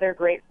of another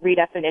great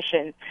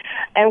redefinition.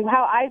 And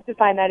how I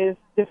define that is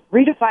just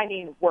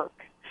redefining work.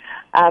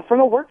 From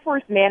a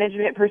workforce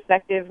management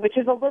perspective, which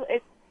is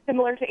it's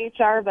similar to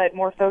HR but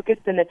more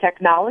focused in the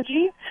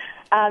technology,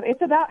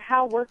 it's about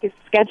how work is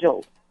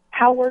scheduled,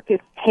 how work is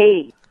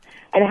paid,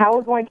 and how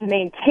we're going to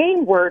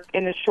maintain work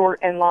in the short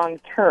and long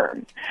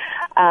term.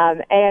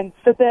 And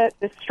so the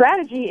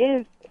strategy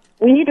is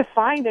we need to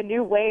find a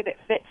new way that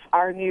fits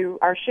our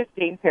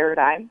shifting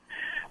paradigm.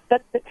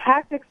 But the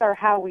tactics are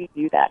how we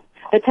do that.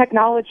 The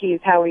technology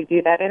is how we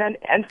do that. And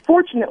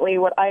unfortunately,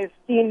 what I've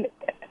seen,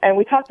 and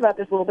we talked about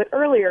this a little bit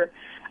earlier,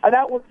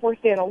 about workforce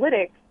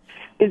analytics,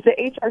 is that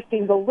HR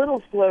seems a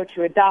little slow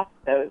to adopt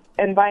those.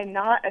 And by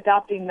not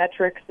adopting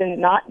metrics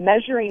and not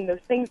measuring those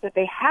things that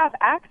they have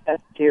access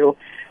to,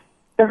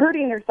 they're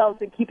hurting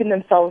themselves and keeping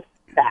themselves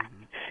back.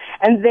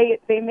 And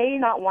they may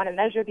not want to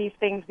measure these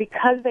things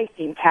because they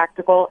seem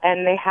tactical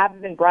and they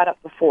haven't been brought up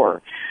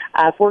before.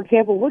 For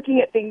example,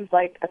 looking at things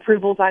like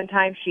approvals on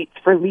timesheets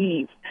for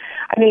leave.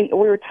 I mean,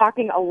 we were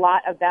talking a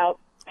lot about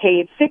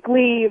paid sick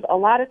leave, a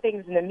lot of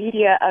things in the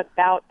media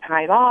about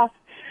time off.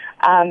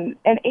 And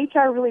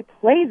HR really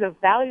plays a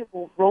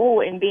valuable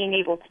role in being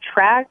able to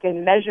track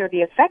and measure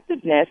the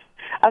effectiveness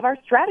of our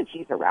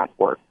strategies around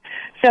work.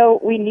 So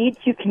we need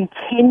to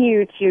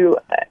continue to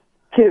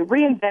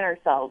reinvent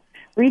ourselves,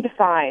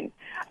 redefine,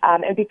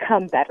 and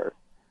become better.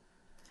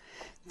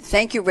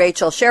 Thank you,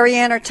 Rachel.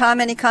 Sherryanne or Tom,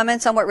 any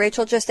comments on what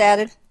Rachel just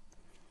added?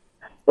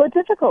 Well,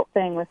 the difficult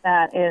thing with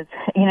that is,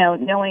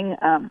 knowing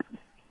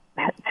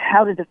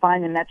how to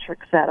define the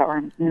metrics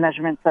the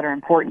measurements that are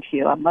important to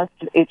you. Most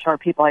HR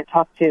people I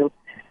talk to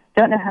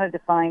don't know how to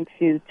define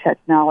to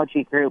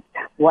technology groups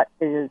what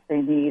it is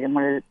they need and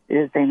what it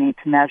is they need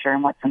to measure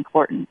and what's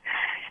important.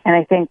 And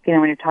I think,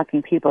 when you're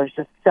talking people, there's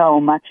just so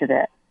much of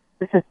it.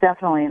 This is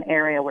definitely an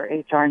area where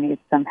HR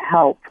needs some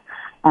help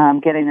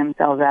getting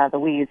themselves out of the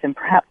weeds, and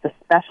perhaps a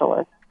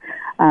specialist,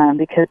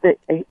 because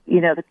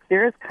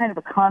there is kind of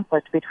a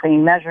conflict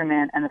between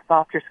measurement and the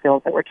softer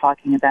skills that we're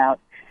talking about,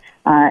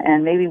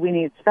 and maybe we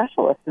need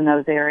specialists in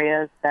those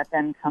areas that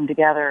then come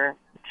together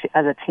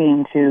as a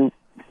team to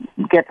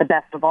get the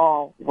best of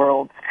all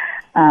worlds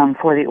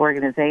for the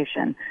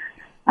organization.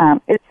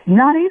 It's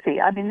not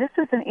easy. I mean, this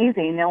isn't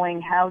easy,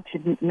 knowing how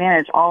to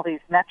manage all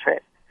these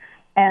metrics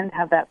and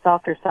have that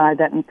softer side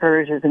that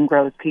encourages and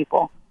grows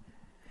people.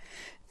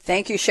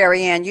 Thank you,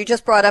 Sherryanne. You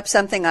just brought up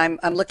something. I'm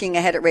looking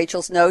ahead at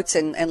Rachel's notes,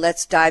 and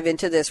let's dive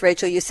into this.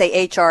 Rachel, you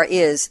say HR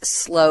is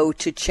slow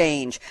to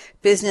change.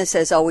 Business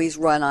has always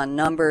run on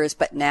numbers,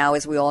 but now,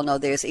 as we all know,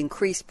 there's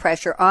increased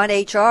pressure on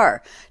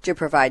HR to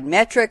provide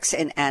metrics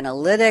and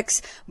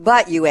analytics.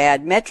 But you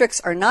add,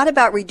 metrics are not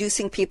about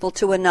reducing people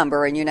to a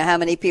number. And you know how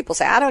many people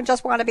say, I don't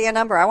just want to be a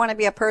number, I want to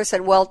be a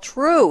person. Well,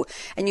 true.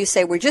 And you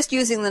say, we're just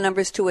using the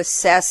numbers to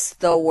assess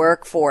the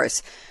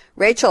workforce.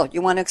 Rachel,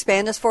 you want to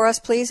expand this for us,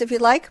 please, if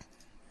you'd like?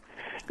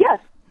 Yes.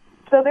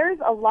 So there's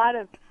a lot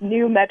of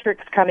new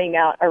metrics coming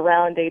out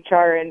around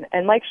HR,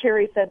 and like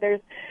Sherry said, there's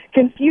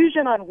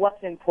confusion on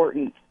what's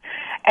important.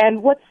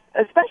 And what's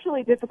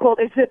especially difficult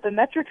is that the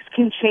metrics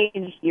can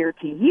change year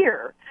to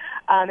year.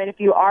 And if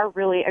you are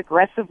really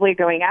aggressively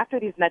going after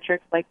these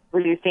metrics, like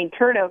reducing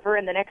turnover,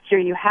 and the next year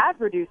you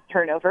have reduced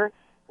turnover,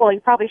 well, you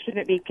probably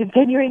shouldn't be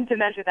continuing to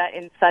measure that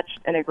in such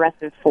an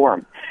aggressive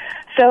form.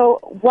 So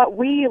what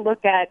we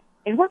look at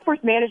in workforce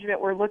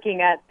management, we're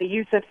looking at the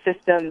use of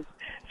systems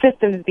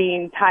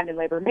being time and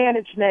labor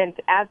management,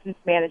 absence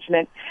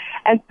management.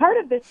 And part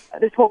of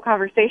this whole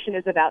conversation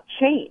is about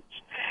change.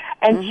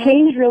 And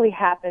change really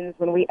happens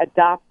when we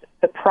adopt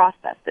the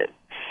processes.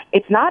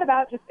 It's not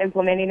about just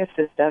implementing a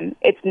system.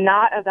 It's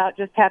not about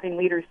just having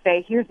leaders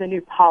say, here's a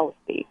new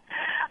policy.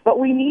 But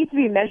we need to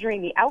be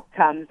measuring the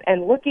outcomes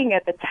and looking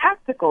at the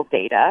tactical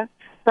data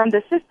from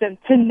the system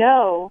to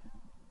know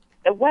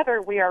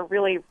whether we are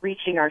really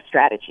reaching our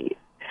strategies.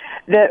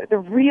 The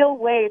real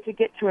way to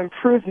get to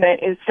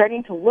improvement is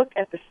starting to look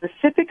at the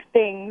specific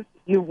things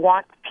you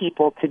want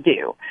people to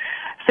do.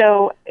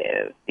 So,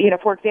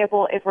 for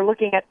example, if we're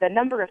looking at the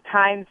number of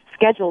times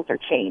schedules are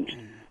changed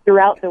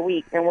throughout the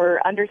week, and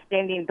we're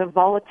understanding the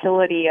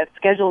volatility of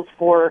schedules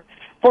for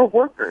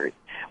workers,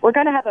 we're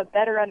going to have a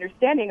better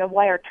understanding of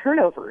why our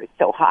turnover is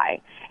so high.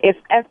 If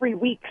every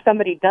week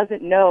somebody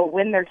doesn't know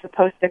when they're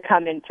supposed to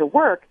come into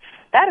work,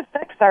 that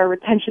affects our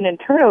retention and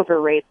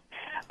turnover rates.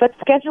 But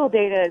schedule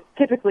data is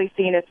typically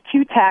seen as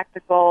too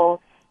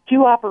tactical,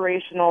 too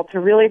operational to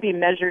really be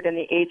measured in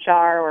the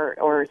HR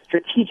or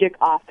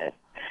strategic office.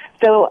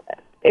 So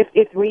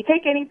if we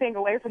take anything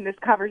away from this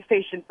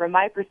conversation, from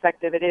my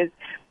perspective, it is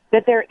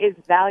that there is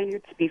value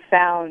to be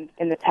found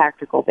in the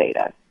tactical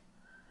data.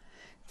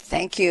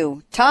 Thank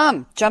you.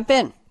 Tom, jump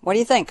in. What do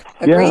you think?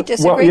 Agree,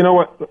 disagree? Well, you know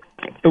what?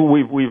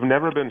 We've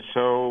never been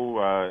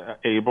so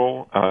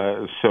able,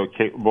 so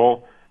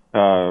capable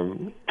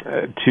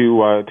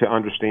to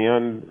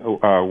understand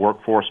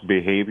workforce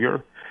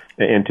behavior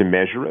and to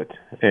measure it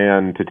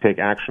and to take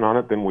action on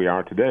it than we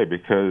are today,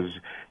 because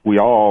we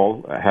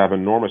all have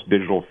enormous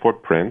digital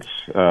footprints.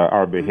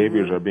 Our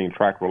behaviors are being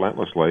tracked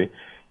relentlessly.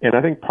 And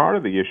I think part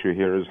of the issue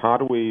here is how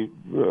do we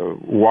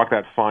walk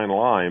that fine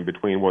line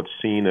between what's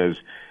seen as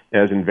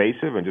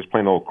invasive and just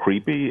plain old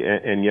creepy,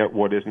 and yet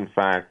what is in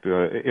fact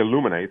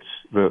illuminates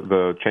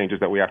the changes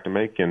that we have to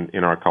make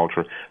in our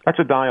culture. That's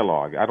a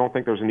dialogue. I don't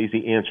think there's an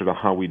easy answer to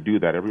how we do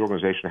that. Every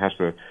organization has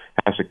to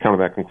come to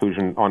that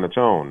conclusion on its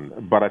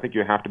own. But I think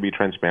you have to be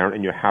transparent,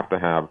 and you have to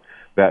have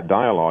that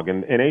dialogue.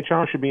 And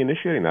HR should be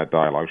initiating that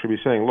dialogue. Should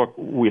be saying, look,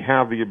 we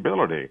have the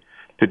ability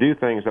to do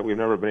things that we've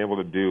never been able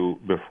to do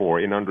before,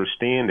 in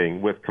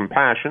understanding, with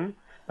compassion,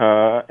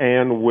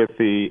 and with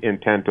the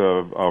intent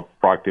of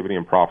productivity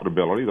and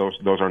profitability.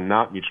 Those are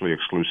not mutually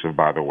exclusive,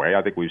 by the way.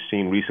 I think we've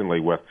seen recently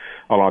with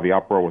a lot of the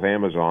uproar with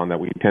Amazon that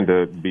we tend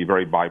to be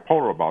very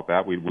bipolar about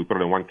that. We put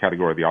it in one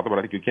category or the other, but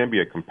I think you can be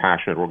a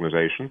compassionate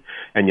organization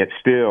and yet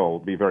still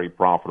be very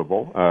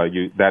profitable.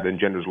 That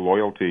engenders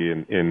loyalty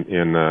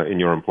in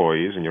your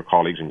employees and your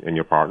colleagues and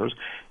your partners.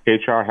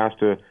 HR has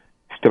to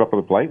step up to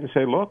the plate and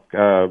say, look,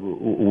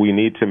 we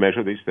need to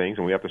measure these things,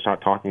 and we have to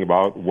start talking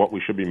about what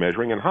we should be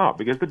measuring and how,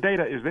 because the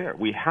data is there.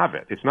 We have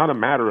it. It's not a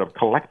matter of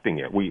collecting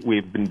it.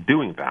 We've been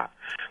doing that.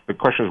 The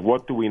question is,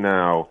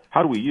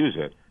 how do we use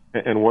it,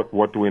 and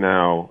what do we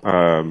now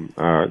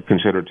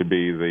consider to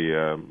be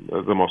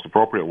the most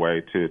appropriate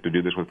way to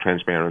do this with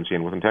transparency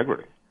and with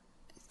integrity?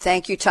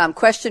 Thank you, Tom.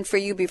 Question for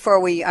you before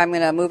I'm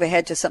going to move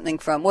ahead to something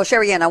from,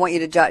 Sherryanne, I want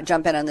you to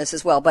jump in on this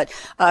as well, but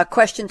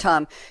question,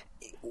 Tom.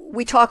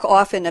 We talk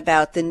often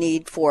about the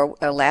need for,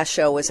 our last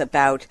show was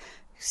about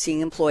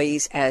seeing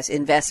employees as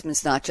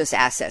investments, not just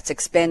assets.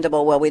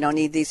 Expendable, well, we don't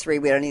need these 3,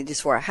 we don't need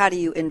these 4. How do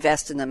you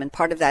invest in them? And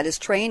part of that is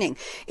training.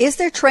 Is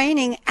there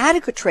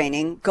adequate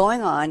training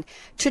going on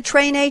to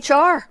train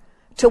HR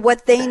to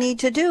what they need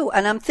to do?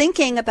 And I'm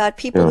thinking about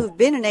people who've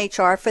been in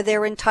HR for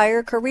their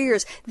entire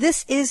careers.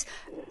 This is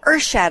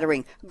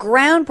earth-shattering,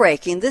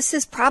 groundbreaking. This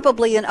is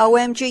probably an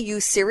OMG. You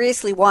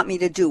seriously want me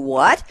to do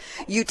what?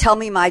 You tell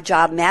me my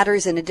job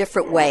matters in a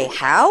different way.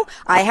 How?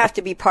 I have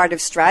to be part of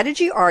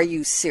strategy? Are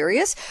you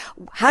serious?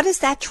 How does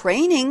that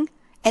training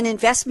and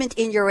investment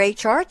in your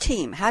HR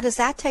team, how does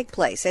that take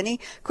place? Any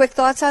quick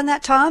thoughts on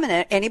that, Tom?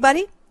 And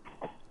anybody?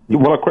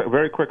 Well,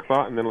 very quick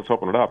thought, and then let's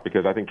open it up,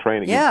 because I think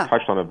training, you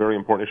touched on a very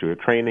important issue.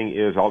 Training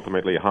is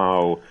ultimately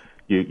how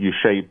you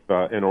shape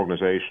an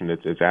organization,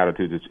 its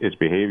attitudes, its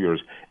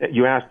behaviors.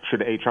 You asked,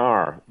 should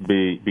HR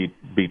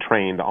be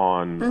trained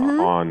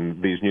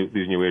on these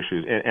new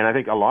issues? And I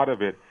think a lot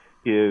of it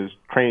is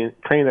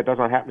training that does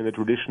not happen in the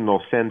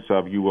traditional sense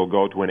of you will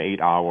go to an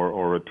 8-hour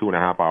or a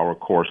 2.5-hour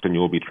course and you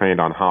will be trained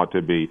on how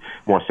to be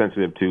more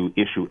sensitive to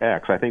issue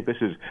X. I think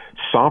this is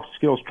soft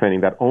skills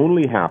training that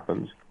only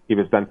happens if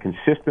it's done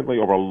consistently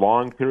over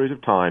long periods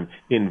of time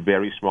in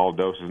very small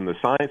doses. And the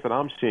science that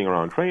I'm seeing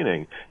around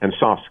training and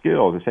soft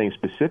skills is saying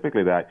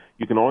specifically that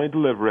you can only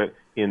deliver it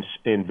in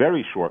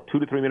very short 2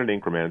 to 3 minute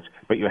increments,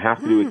 but you have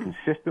to do it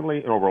consistently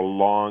and over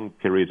long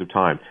periods of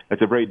time.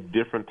 That's a very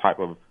different type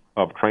of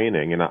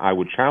training, and I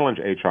would challenge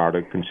HR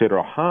to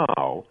consider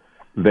how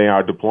they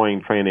are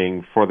deploying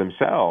training for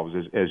themselves,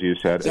 as you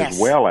said, yes, as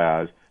well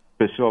as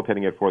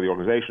facilitating it for the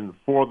organization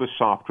for the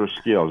softer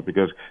skills,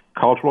 because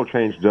cultural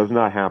change does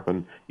not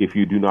happen if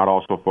you do not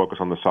also focus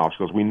on the soft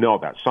skills. We know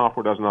that.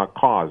 Software does not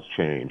cause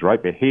change,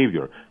 right?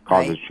 Behavior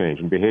causes change,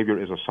 and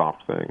behavior is a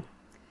soft thing.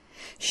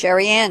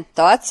 Sherryanne,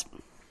 thoughts?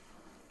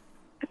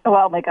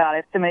 Well, my God, I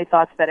have so many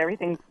thoughts about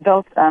everything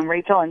both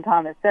Rachel and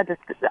Tom have said.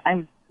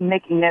 I'm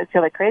making notes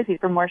here like crazy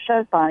for more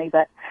shows, Bonnie,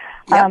 but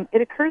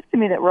it occurs to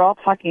me that we're all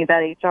talking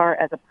about HR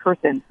as a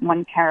person,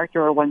 one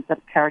character or one set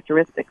of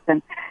characteristics.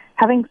 And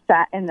having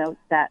sat in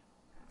that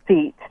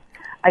seat,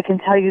 I can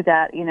tell you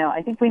that,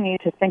 I think we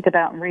need to think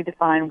about and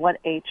redefine what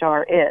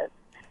HR is.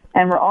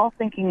 And we're all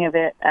thinking of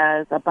it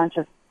as a bunch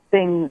of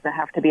things that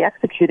have to be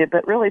executed,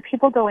 but really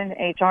people go into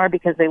HR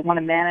because they want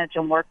to manage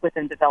and work with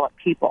and develop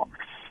people.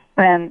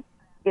 And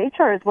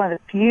HR is one of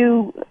the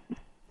few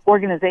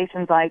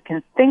organizations I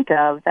can think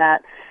of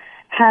that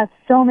has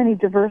so many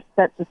diverse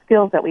sets of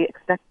skills that we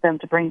expect them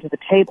to bring to the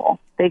table.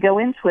 They go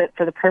into it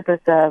for the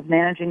purpose of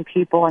managing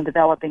people and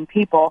developing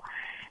people,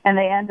 and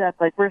they end up,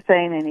 like we're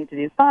saying, they need to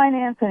do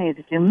finance, they need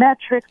to do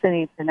metrics, they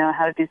need to know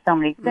how to do so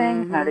many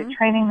things, how they're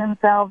training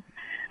themselves.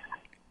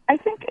 I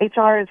think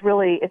HR is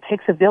really, it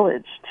takes a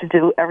village to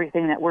do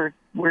everything that we're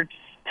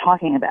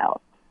talking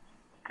about.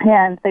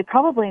 And they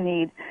probably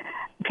need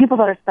people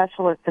that are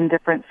specialists in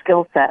different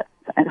skill sets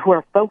and who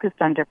are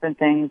focused on different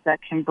things that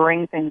can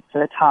bring things to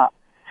the top.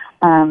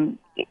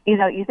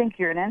 You think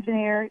you're an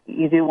engineer,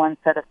 you do one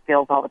set of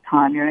skills all the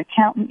time. You're an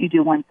accountant, you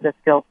do one set of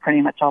skills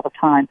pretty much all the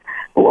time.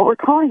 But what we're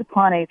calling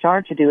upon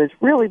HR to do is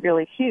really,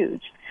 really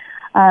huge.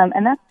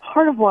 And that's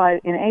part of why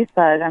in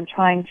ASUG I'm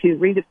trying to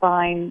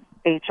redefine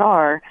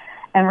HR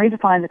and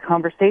redefine the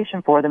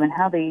conversation for them and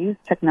how they use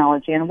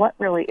technology and what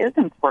really is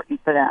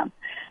important for them.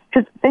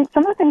 Because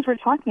some of the things we're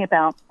talking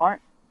about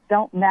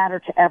don't matter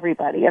to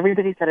everybody.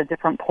 Everybody's at a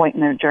different point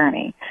in their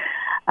journey.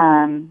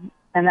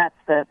 And that's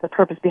the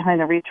purpose behind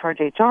the Recharge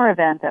HR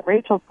event that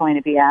Rachel's going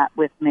to be at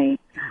with me,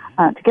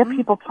 to get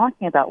people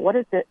talking about what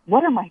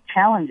are my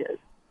challenges.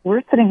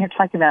 We're sitting here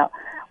talking about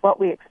what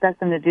we expect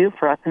them to do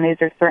for us, and these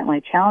are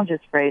certainly challenges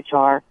for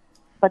HR,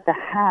 but the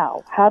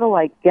how do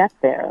I get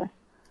there,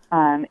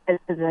 is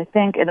I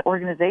think an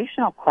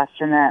organizational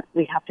question that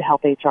we have to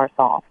help HR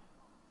solve.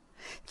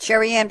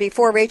 Sherryanne,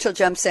 before Rachel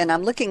jumps in,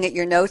 I'm looking at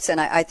your notes, and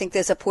I think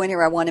there's a point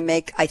here I want to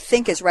make, I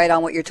think is right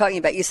on what you're talking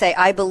about. You say,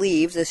 I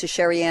believe, this is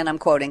Sherryanne, I'm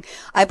quoting,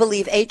 I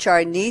believe HR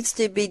needs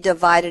to be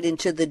divided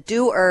into the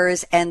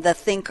doers and the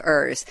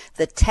thinkers,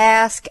 the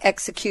task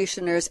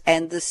executioners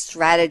and the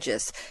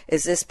strategists.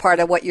 Is this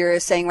part of what you're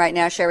saying right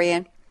now,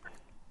 Sherryanne?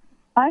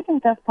 I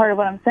think that's part of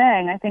what I'm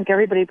saying. I think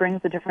everybody brings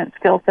a different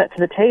skill set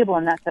to the table,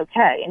 and that's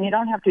okay. And you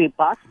don't have to be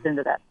boxed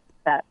into that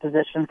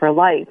position for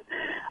life.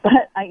 But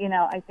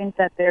I think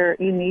that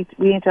we need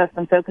to have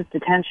some focused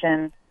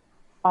attention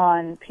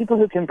on people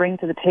who can bring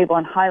to the table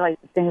and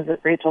highlight the things that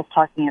Rachel's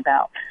talking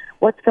about.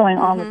 What's going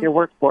on with your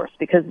workforce?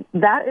 Because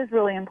that is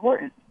really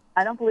important.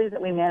 I don't believe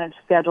that we manage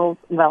schedules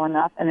well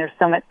enough, and there's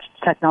so much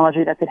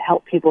technology that could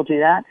help people do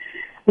that.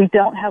 We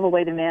don't have a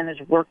way to manage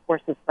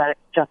workforces but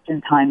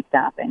just-in-time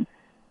staffing.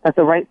 That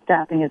the right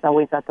staffing is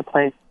always at the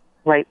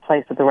right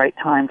place at the right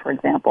time, for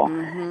example.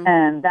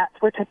 And that's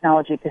where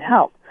technology could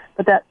help.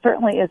 But that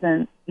certainly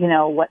isn't,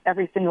 what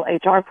every single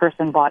HR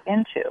person bought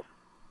into.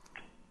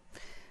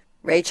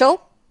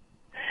 Rachel?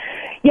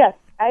 Yes,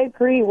 I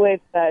agree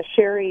with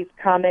Sherry's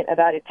comment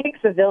about it takes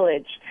a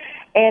village.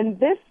 And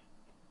this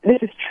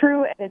is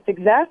true, and it's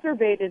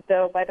exacerbated,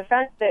 though, by the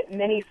fact that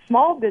many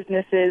small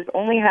businesses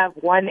only have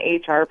one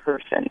HR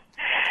person.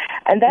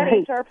 And that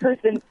HR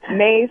person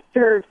may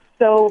serve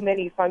so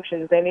many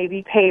functions. They may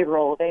be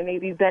payroll, they may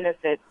be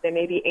benefits, they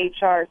may be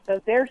HR.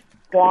 So they're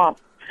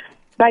swamped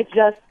by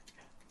just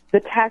the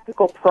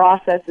tactical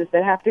processes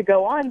that have to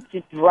go on to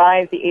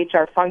drive the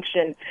HR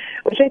function,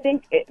 which I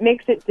think it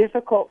makes it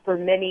difficult for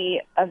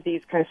many of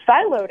these kind of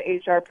siloed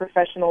HR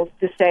professionals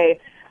to say,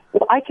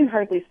 well, I can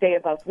hardly stay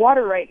above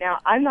water right now.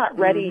 I'm not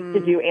ready to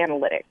do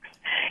analytics,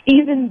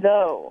 even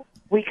though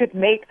we could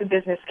make the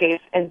business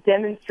case and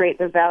demonstrate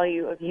the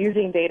value of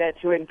using data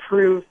to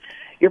improve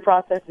your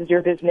processes,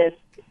 your business,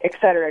 et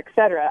cetera, et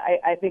cetera.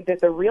 I think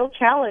that the real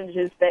challenge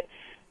is that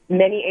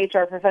many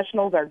HR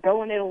professionals are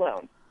going it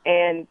alone,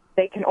 and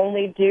they can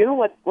only do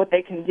what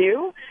they can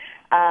do.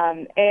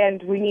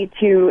 And we need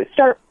to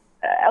start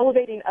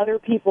elevating other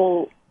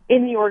people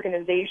in the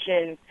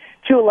organization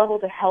to a level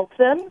to help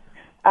them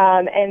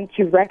and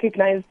to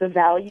recognize the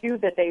value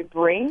that they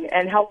bring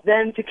and help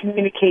them to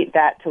communicate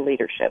that to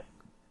leadership.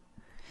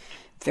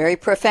 Very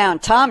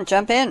profound. Tom,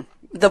 jump in.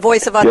 The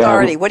voice of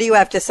authority. What do you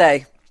have to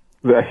say?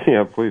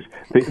 Yeah, please.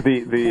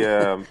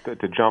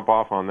 To jump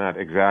off on that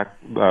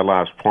exact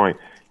last point,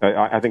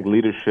 I think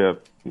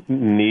leadership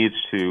needs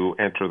to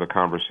enter the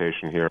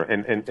conversation here.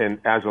 And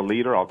as a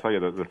leader, I'll tell you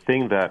that the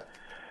thing that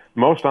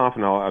most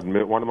often, I'll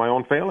admit one of my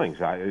own failings,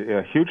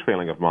 a huge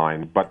failing of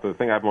mine, but the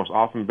thing I've most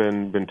often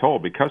been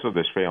told because of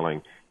this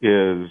failing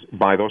is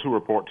by those who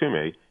report to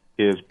me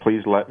is,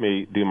 please let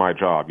me do my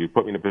job. You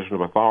put me in a position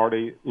of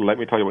authority, let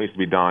me tell you what needs to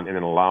be done, and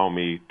then allow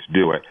me to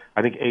do it.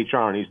 I think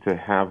HR needs to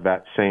have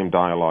that same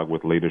dialogue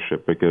with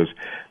leadership because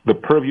the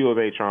purview of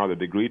HR, the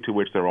degree to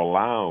which they're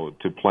allowed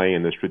to play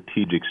in the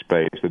strategic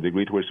space, the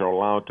degree to which they're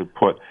allowed to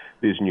put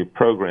these new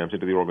programs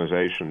into the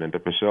organization and to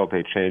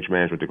facilitate change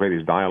management, to create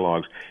these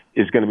dialogues,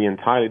 is going to be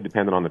entirely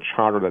dependent on the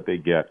charter that they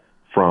get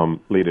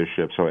from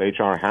leadership. So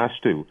HR has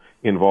to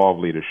involve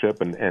leadership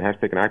and has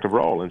to take an active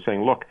role in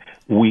saying, look,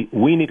 we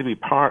need to be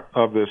part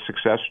of this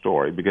success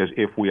story because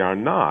if we are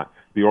not,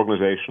 the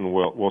organization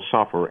will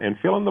suffer. And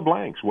fill in the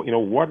blanks.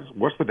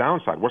 What's the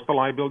downside? What's the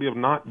liability of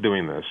not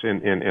doing this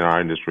in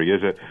our industry?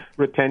 Is it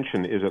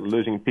retention? Is it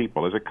losing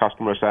people? Is it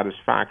customer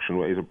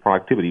satisfaction? Is it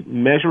productivity?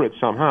 Measure it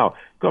somehow.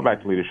 Go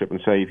back to leadership and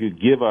say, if you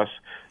give us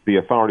the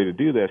authority to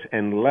do this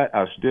and let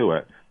us do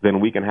it, then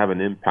we can have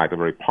an impact, a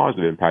very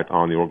positive impact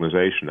on the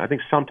organization. I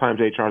think sometimes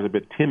HR is a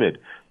bit timid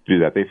to do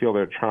that. They feel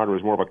their charter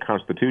is more of a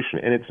constitution,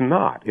 and it's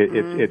not.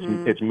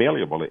 It's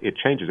malleable. It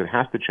changes. It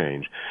has to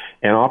change,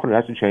 and often it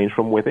has to change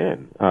from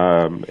within.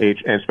 And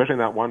especially in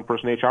that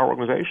one-person HR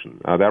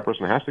organization, that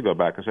person has to go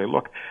back and say,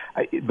 "Look,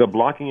 the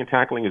blocking and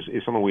tackling is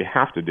something we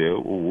have to do.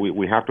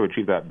 We have to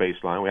achieve that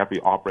baseline. We have to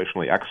be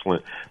operationally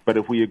excellent. But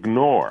if we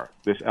ignore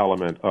this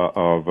element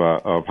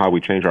of how we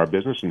change our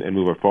business and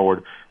move it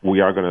forward, we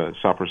are going to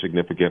suffer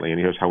significantly.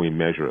 And here's how we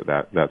measure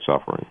that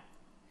suffering."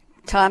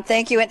 Tom,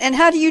 thank you. And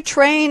how do you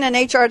train an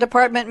HR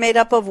department made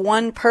up of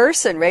one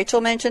person? Rachel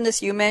mentioned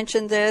this, you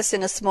mentioned this,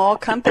 in a small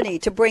company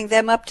to bring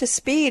them up to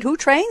speed. Who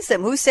trains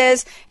them? Who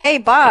says, hey,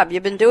 Bob,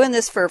 you've been doing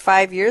this for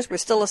 5 years. We're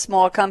still a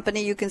small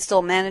company. You can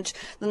still manage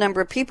the number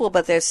of people,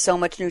 but there's so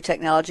much new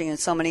technology and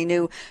so many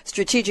new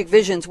strategic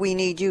visions we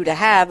need you to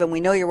have, and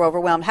we know you're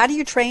overwhelmed. How do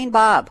you train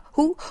Bob?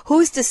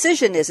 Whose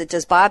decision is it?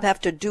 Does Bob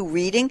have to do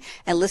reading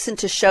and listen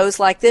to shows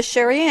like this,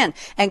 Sherryanne,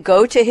 and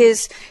go to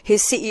his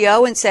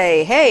CEO and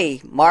say,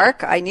 hey, Mark,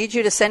 I need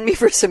you to send me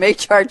for some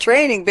HR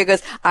training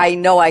because I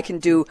know I can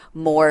do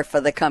more for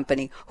the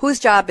company. Whose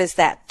job is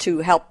that to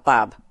help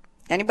Bob?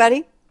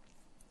 Anybody?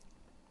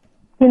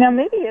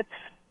 Maybe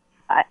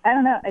I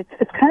don't know.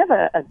 It's kind of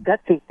a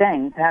gutsy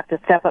thing to have to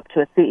step up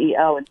to a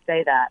CEO and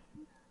say that.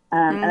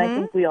 And I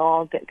think we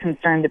all get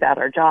concerned about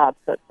our jobs.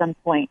 So at some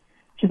point,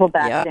 people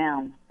back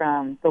down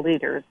from the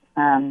leaders.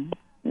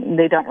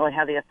 They don't really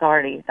have the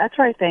authority. That's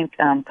where I think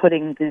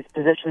putting these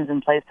positions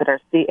in place that are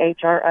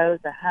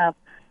CHROs that have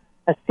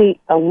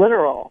a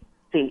literal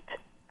seat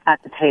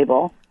at the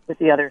table with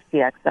the other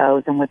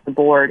CXOs and with the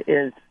board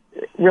is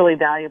really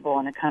valuable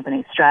in a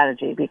company's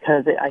strategy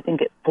because I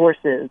think it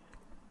forces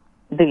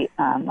the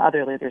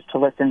other leaders to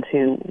listen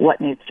to what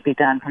needs to be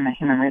done from a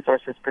human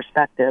resources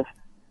perspective.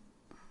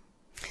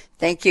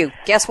 Thank you.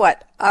 Guess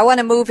what? I want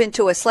to move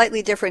into a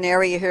slightly different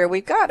area here.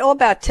 We've got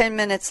about 10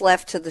 minutes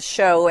left to the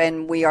show,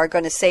 and we are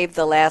going to save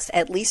the last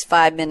at least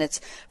 5 minutes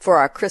for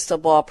our crystal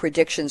ball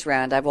predictions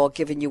round. I've all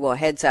given you a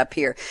heads up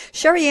here.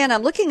 Sherryanne,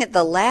 I'm looking at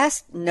the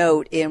last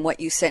note in what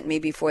you sent me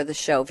before the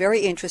show. Very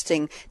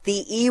interesting.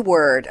 The E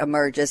word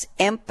emerges,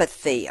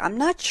 empathy. I'm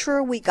not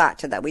sure we got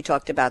to that. We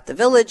talked about the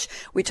village.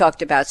 We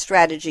talked about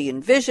strategy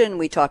and vision.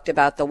 We talked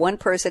about the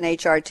one-person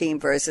HR team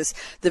versus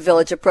the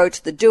village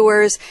approach, the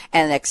doers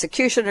and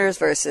executioners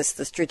versus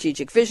the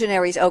strategic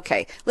visionaries.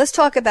 Okay, let's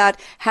talk about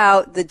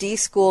how the D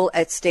School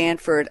at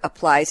Stanford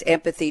applies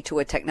empathy to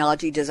a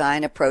technology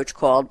design approach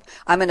called,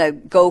 I'm going to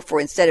go for,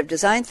 instead of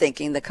design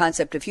thinking, the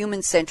concept of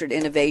human-centered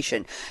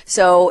innovation.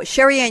 So,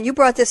 Sherryanne, you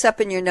brought this up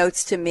in your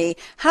notes to me.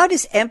 How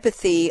does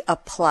empathy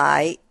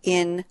apply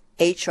in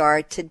HR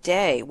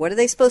today? What are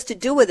they supposed to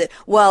do with it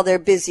while they're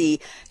busy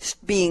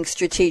being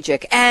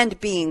strategic and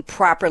being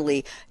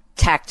properly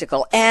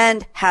tactical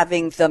and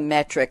having the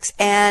metrics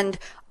and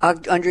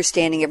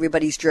understanding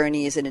everybody's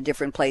journey is in a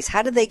different place?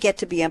 How do they get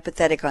to be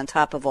empathetic on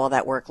top of all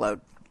that workload?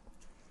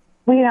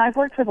 Well, I've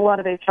worked with a lot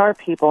of HR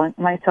people, and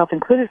myself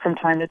included from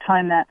time to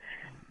time, that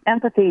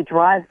empathy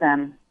drives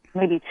them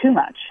maybe too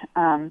much.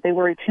 They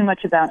worry too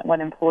much about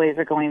what employees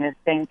are going to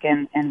think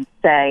and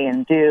say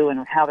and do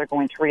and how they're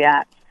going to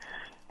react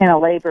in a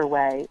labor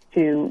way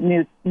to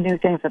new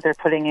things that they're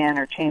putting in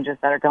or changes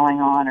that are going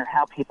on or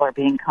how people are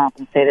being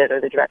compensated or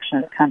the direction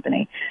of the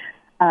company.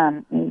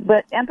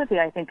 But empathy,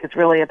 I think, is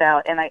really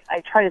about, and I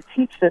try to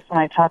teach this when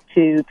I talk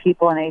to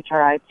people in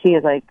HRIT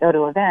as I go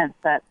to events,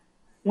 that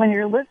when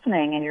you're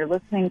listening and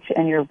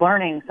you're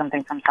learning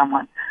something from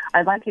someone,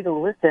 I'd like you to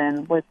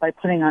listen by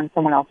putting on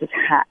someone else's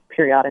hat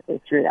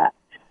periodically through that.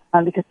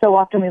 because so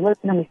often we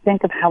listen and we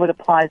think of how it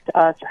applies to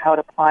us or how it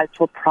applies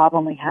to a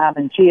problem we have,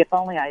 and gee, if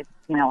only I,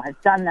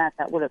 had done that,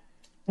 that would have,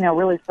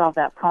 really solved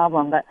that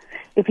problem. But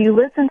if you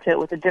listen to it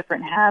with a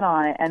different hat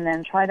on it and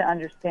then try to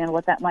understand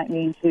what that might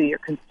mean to your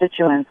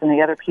constituents and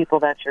the other people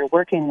that you're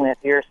working with,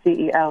 your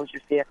CEOs,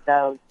 your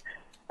CXOs,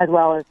 as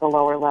well as the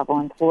lower level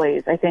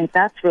employees, I think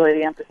that's really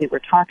the empathy we're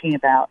talking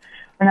about.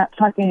 We're not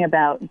talking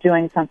about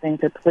doing something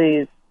to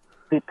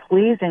be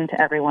pleasing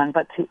to everyone,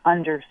 but to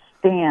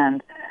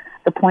understand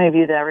the point of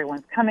view that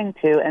everyone's coming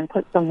to and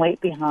put some weight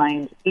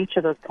behind each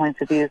of those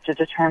points of view to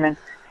determine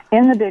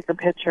in the bigger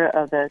picture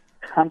of the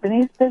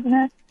company's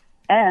business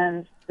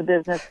and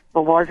the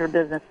larger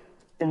business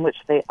in which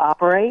they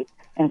operate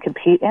and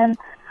compete in,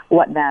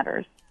 what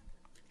matters.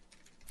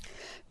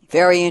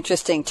 Very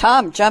interesting.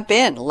 Tom, jump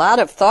in. A lot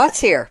of thoughts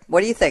here. What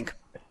do you think?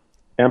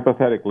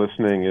 Empathetic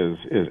listening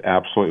is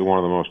absolutely one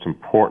of the most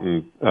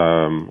important,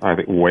 I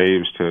think,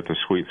 waves to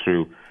sweep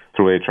through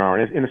HR.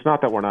 And it's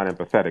not that we're not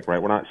empathetic,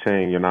 right? We're not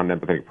saying you're not an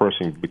empathetic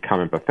person,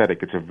 become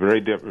empathetic. It's a very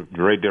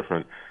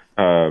different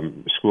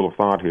school of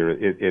thought here.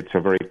 It's a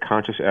very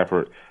conscious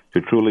effort to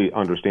truly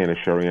understand, as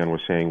Sherryanne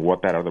was saying,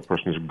 what that other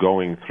person is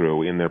going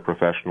through in their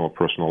professional,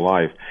 personal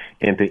life,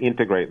 and to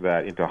integrate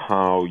that into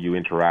how you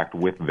interact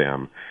with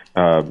them.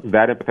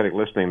 That empathetic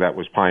listening that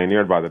was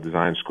pioneered by the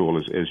design school,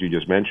 as you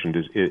just mentioned,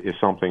 is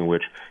something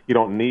which you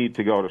don't need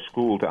to go to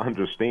school to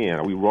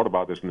understand. We wrote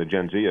about this in the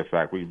Gen Z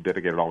effect. We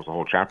dedicated almost a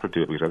whole chapter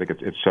to it because I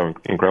think it's so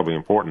incredibly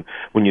important.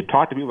 When you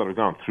talk to people that have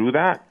gone through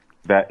that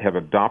have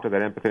adopted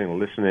that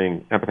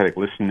empathetic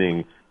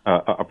listening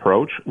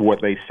approach, what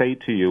they say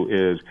to you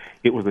is,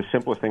 it was the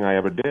simplest thing I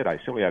ever did. I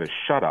simply had to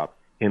shut up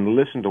and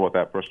listen to what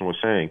that person was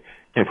saying.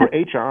 And for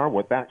HR,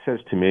 what that says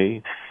to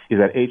me is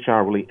that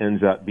HR really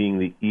ends up being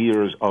the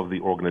ears of the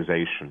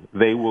organization.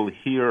 They will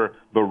hear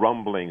the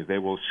rumblings. They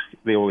will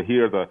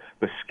hear the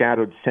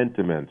scattered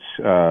sentiments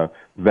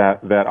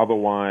that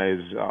otherwise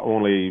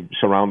only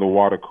surround the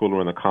water cooler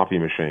and the coffee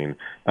machine.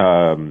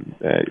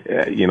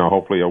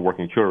 Hopefully a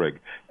working Keurig.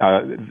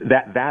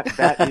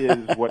 That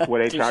is what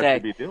HR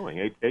should be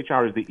doing.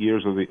 HR is the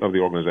ears of the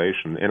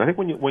organization. And I think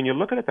when you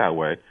look at it that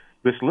way,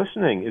 this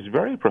listening is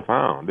very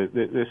profound.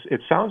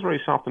 It sounds very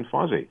soft and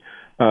fuzzy,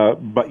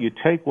 but you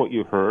take what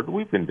you heard.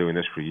 We've been doing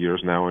this for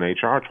years now in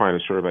HR, trying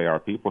to survey our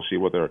people, see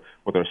what their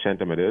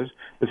sentiment is.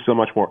 It's a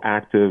much more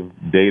active,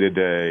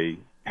 day-to-day,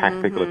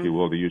 tactical, if you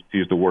will, to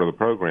use the word of the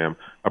program,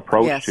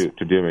 approach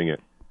to doing it.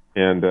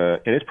 And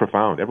it's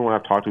profound. Everyone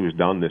I've talked to who's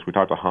done this, we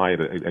talked to Hyatt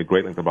at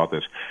great length about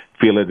this,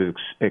 feel it is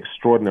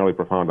extraordinarily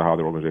profound to how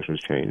their organization has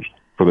changed.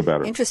 For the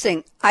better.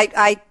 Interesting.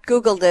 I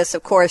Googled this.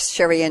 Of course,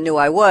 Sherryanne knew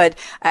I would.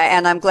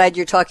 And I'm glad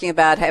you're talking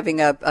about having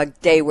a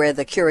day where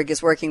the Keurig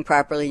is working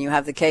properly and you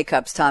have the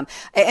K-Cups, Tom.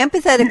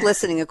 Empathetic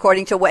listening,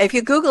 according to if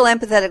you Google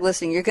empathetic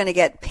listening, you're going to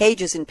get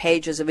pages and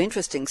pages of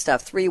interesting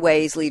stuff. 3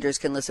 ways leaders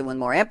can listen with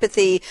more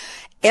empathy.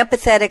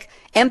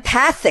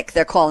 Empathic,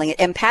 they're calling it.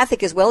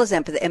 Empathic as well as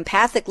empathy.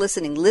 Empathic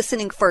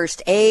listening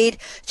first aid.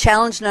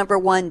 Challenge number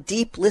 1,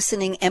 deep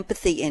listening,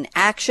 empathy in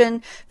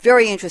action.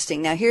 Very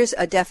interesting. Now, here's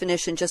a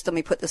definition. Just let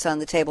me put this on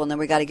the table, and then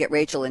we got to get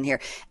Rachel in here.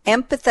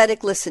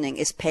 Empathetic listening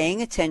is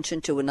paying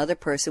attention to another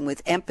person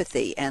with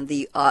empathy, and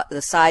the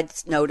side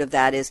note of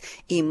that is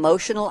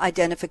emotional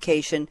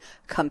identification,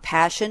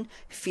 compassion,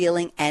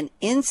 feeling, and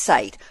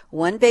insight.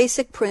 One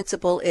basic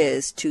principle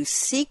is to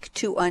seek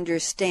to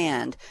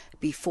understand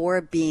before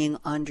being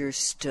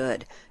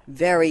understood.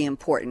 Very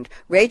important.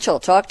 Rachel,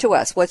 talk to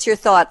us. What's your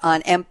thought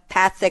on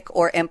empathic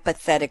or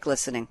empathetic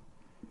listening?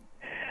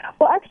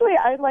 Well, actually,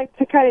 I'd like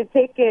to kind of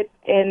take it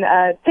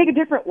and take a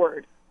different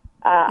word.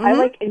 I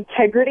like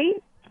integrity.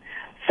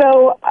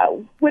 So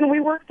when we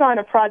worked on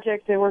a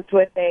project, I worked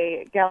with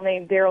a gal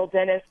named Daryl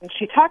Dennis, and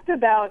she talked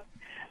about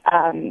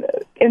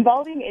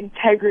involving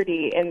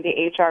integrity in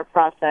the HR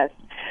process,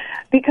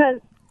 because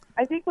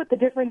I think what the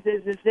difference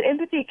is that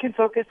empathy can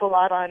focus a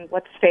lot on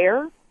what's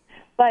fair,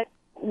 but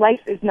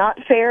life is not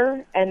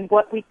fair, and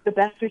the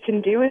best we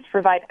can do is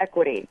provide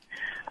equity.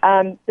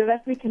 The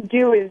best we can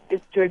do is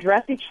to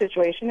address each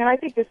situation, and I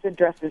think this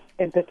addresses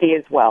empathy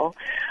as well,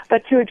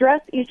 but to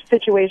address each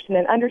situation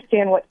and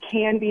understand what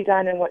can be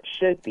done and what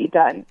should be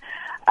done,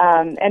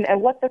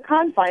 and what the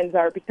confines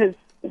are, because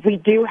we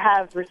do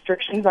have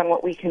restrictions on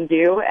what we can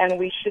do, and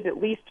we should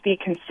at least be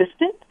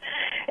consistent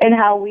in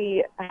how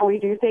we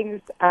do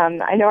things.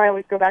 I know I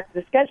always go back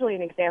to the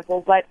scheduling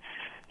example, but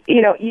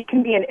you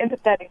can be an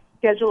empathetic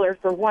scheduler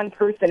for one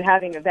person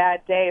having a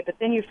bad day, but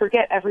then you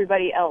forget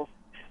everybody else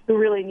who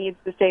really needs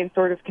the same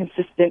sort of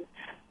consistent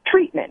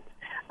treatment.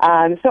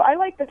 So I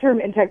like the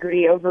term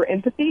integrity over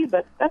empathy,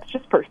 but that's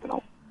just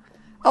personal.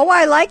 Oh,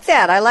 I like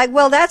that.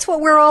 Well, that's what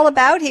we're all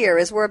about here,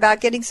 is we're about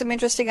getting some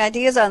interesting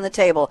ideas on the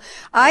table.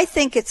 I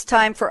think it's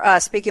time for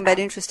us, speaking about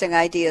interesting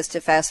ideas,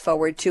 to fast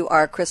forward to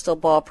our crystal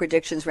ball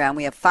predictions round.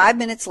 We have 5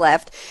 minutes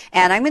left,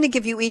 and I'm going to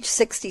give you each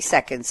 60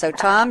 seconds. So,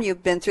 Tom,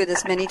 you've been through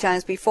this many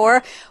times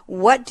before.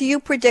 What do you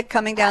predict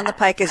coming down the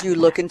pike as you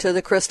look into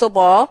the crystal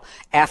ball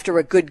after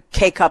a good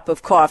K-cup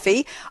of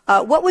coffee?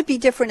 What would be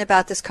different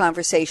about this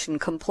conversation?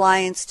 From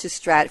compliance to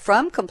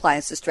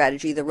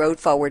strategy, the road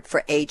forward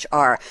for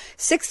HR.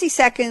 60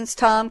 seconds.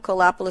 Tom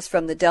Koulopoulos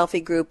from the Delphi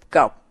Group.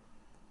 Go.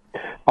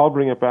 I'll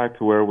bring it back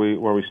to where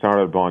we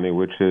started, Bonnie,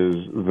 which is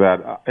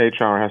that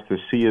HR has to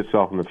see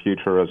itself in the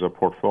future as a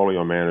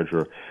portfolio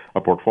manager, a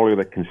portfolio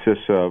that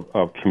consists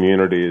of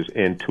communities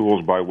and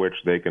tools by which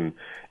they can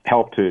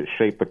help to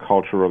shape the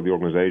culture of the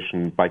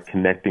organization by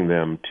connecting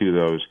them to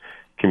those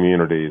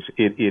communities.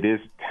 It is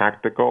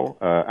tactical.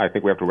 I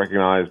think we have to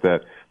recognize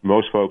that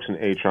most folks in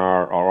HR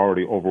are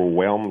already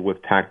overwhelmed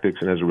with tactics,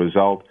 and as a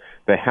result,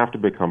 they have to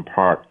become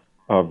part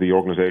of the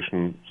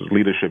organization's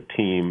leadership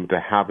team to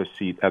have a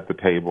seat at the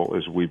table,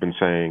 as we've been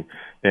saying,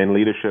 and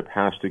leadership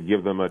has to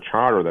give them a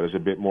charter that is a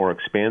bit more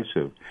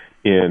expansive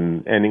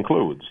and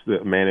includes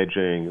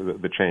managing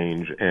the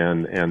change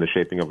and the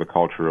shaping of the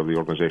culture of the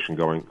organization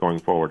going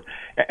forward.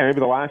 And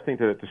maybe the last thing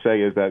to say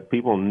is that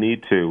people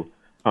need to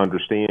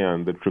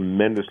understand the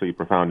tremendously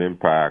profound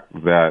impact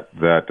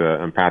that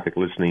empathic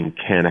listening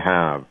can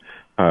have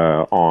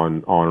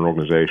on an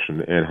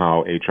organization, and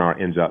how HR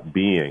ends up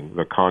being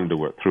the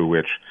conduit through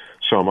which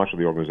so much of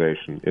the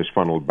organization is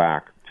funneled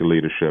back to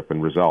leadership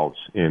and results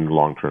in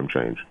long-term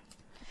change.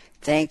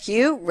 Thank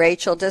you.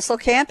 Rachel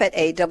Disselkamp at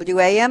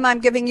AWAM. I'm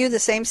giving you the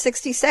same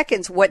 60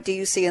 seconds. What do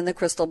you see in the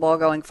crystal ball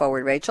going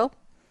forward, Rachel?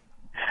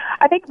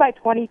 I think by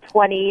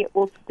 2020,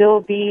 we'll still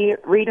be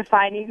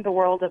redefining the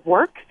world of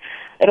work.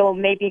 It'll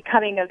maybe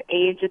coming of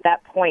age at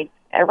that point.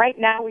 Right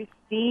now, we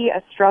see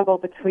a struggle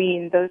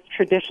between those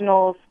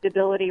traditional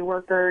stability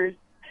workers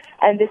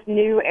and this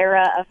new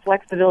era of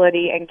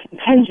flexibility and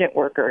contingent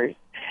workers.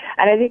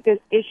 And I think this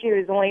issue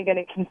is only going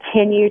to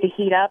continue to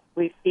heat up.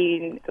 We've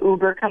seen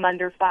Uber come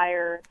under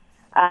fire,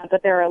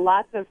 but there are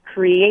lots of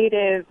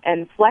creative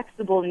and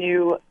flexible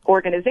new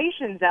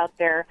organizations out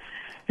there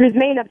whose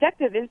main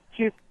objective is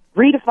to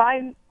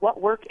redefine what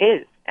work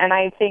is. And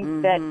I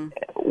think that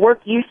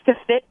work used to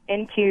fit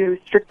into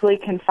strictly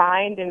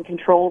confined and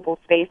controllable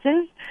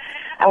spaces.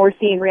 And we're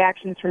seeing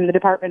reactions from the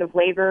Department of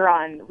Labor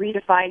on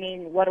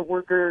redefining what a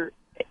worker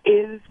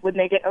is when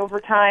they get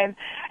overtime.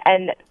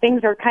 And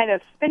things are kind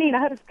of spinning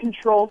out of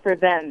control for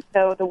them.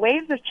 So the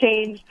waves of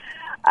change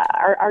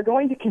are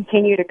going to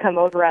continue to come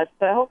over us.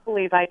 But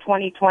hopefully by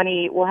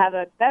 2020, we'll have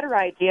a better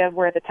idea of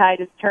where the tide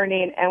is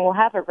turning, and we'll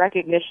have a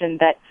recognition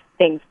that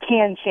things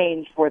can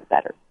change for the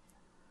better.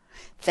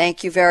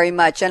 Thank you very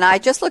much. And I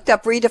just looked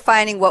up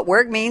redefining what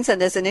work means,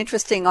 and there's an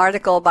interesting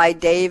article by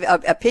Dave,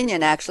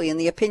 Opinion actually, in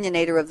the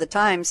Opinionator of the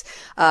Times,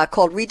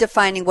 called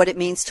Redefining What It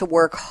Means to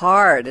Work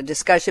Hard, a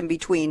discussion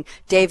between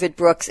David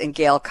Brooks and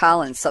Gail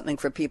Collins, something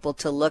for people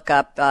to look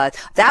up.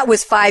 That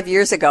was 5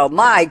 years ago.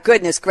 My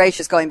goodness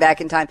gracious, going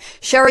back in time.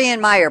 Sherryanne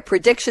Meyer,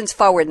 predictions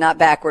forward, not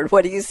backward.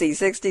 What do you see?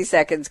 60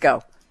 seconds,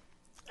 go.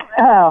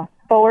 Oh,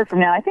 forward from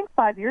now. I think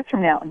 5 years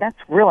from now, and that's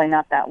really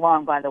not that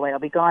long, by the way. I'll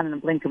be gone in the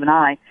blink of an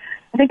eye.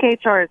 I think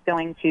HR is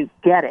going to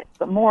get it.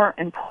 But more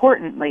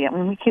importantly, I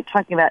mean, we keep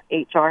talking about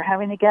HR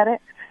having to get it.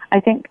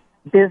 I think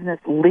business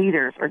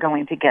leaders are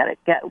going to get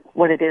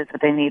what it is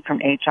that they need from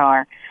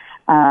HR.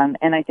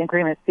 And I think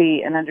we're going to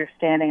see an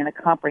understanding and a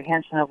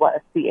comprehension of what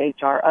a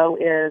CHRO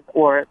is,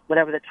 or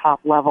whatever the top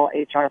level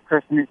HR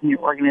person is in your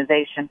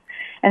organization,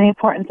 and the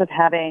importance of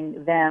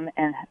having them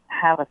and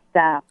have a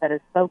staff that is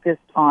focused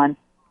on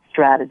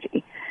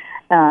strategy.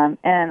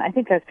 And I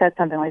think I've said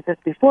something like this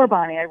before,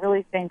 Bonnie. I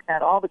really think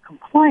that all the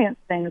compliance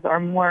things are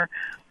more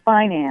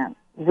finance,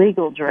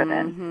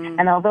 legal-driven.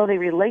 And although they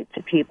relate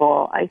to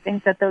people, I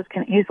think that those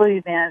can easily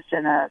be managed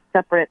in a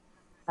separate,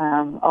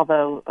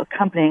 although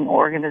accompanying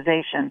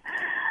organization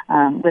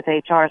with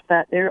HR.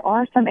 But there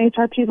are some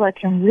HR people that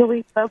can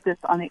really focus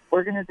on the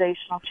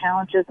organizational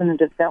challenges and the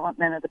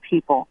development of the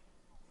people.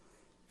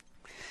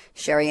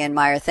 Sherryanne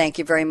Meyer, thank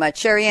you very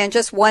much. Sherryanne,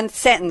 just one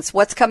sentence.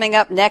 What's coming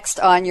up next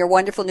on your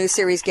wonderful new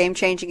series, Game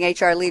Changing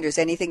HR Leaders?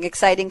 Anything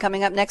exciting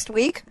coming up next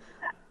week?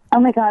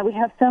 Oh, my God, we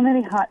have so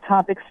many hot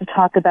topics to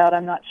talk about.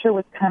 I'm not sure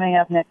what's coming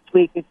up next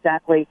week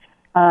exactly.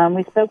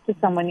 We spoke to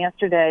someone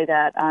yesterday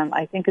that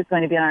I think is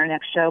going to be on our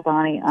next show,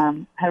 Bonnie.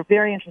 Had a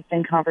very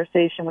interesting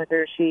conversation with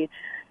her. She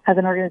has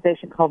an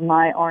organization called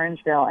My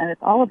Orangeville, and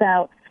it's all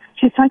about,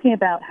 she's talking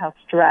about how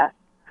stress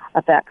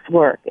affects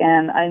work.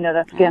 And I know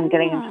that's, again,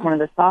 getting into one of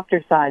the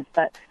softer sides,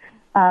 but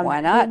why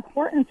not? The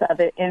importance of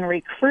it in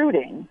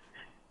recruiting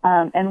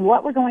and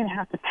what we're going to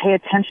have to pay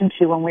attention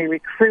to when we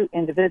recruit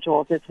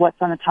individuals is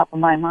what's on the top of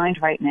my mind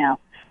right now.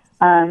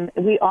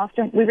 We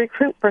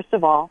recruit, first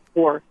of all,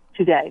 for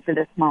today, for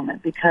this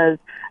moment, because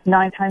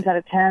 9 times out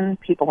of 10,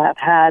 people have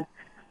had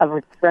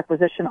a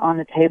requisition on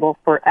the table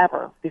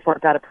forever before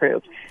it got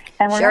approved.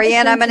 And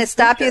Sherryanne, I'm going to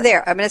stop you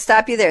there.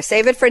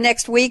 Save it for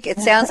next week. It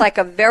sounds like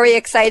a very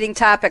exciting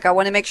topic. I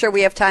want to make sure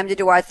we have time to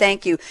do our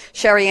thank you.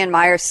 Sherryanne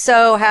Meyer,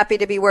 so happy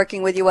to be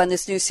working with you on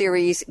this new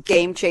series,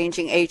 Game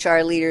Changing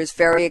HR Leaders.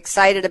 Very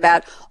excited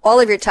about all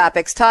of your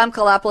topics. Tom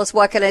Koulopoulos,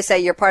 what can I say?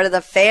 You're part of the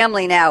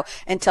family now.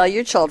 And tell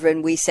your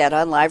children, we said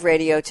on live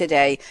radio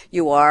today,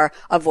 you are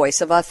a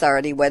voice of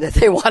authority, whether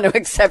they want to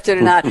accept it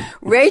or not.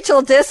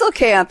 Rachel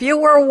Disselkamp, you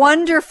were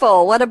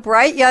wonderful. What a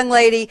bright young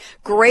lady.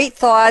 Great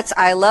thoughts.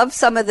 I love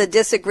some of the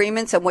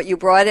disagreements and what you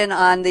brought in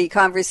on the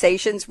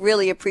conversations.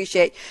 Really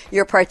appreciate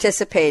your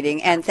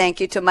participating. And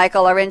thank you to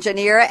Michael, our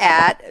engineer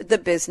at the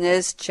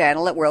Business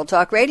Channel at World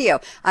Talk Radio.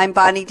 I'm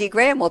Bonnie D.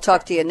 Graham. We'll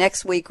talk to you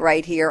next week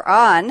right here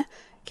on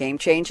Game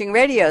Changing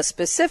Radio,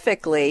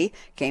 specifically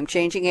Game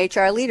Changing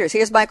HR Leaders.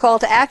 Here's my call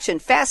to action.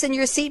 Fasten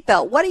your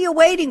seatbelt. What are you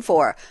waiting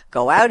for?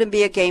 Go out and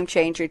be a game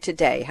changer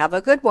today. Have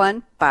a good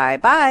one.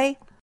 Bye-bye.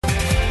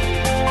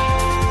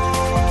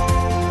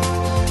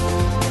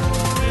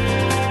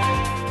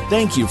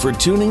 Thank you for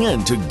tuning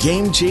in to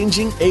Game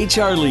Changing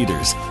HR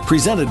Leaders,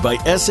 presented by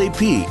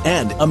SAP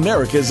and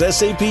America's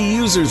SAP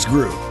Users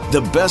Group.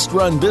 The best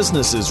run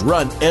businesses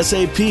run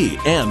SAP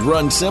and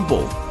run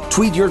simple.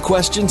 Tweet your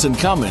questions and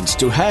comments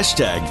to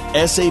hashtag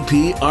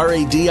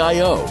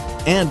SAPRADIO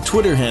and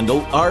Twitter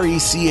handle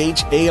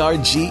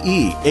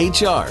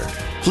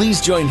RECHARGEHR.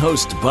 Please join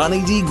host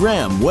Bonnie D.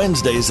 Graham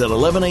Wednesdays at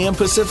 11 a.m.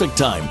 Pacific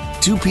Time,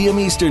 2 p.m.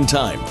 Eastern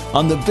Time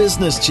on the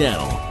Business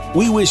Channel.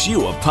 We wish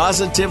you a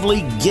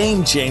positively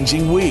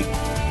game-changing week.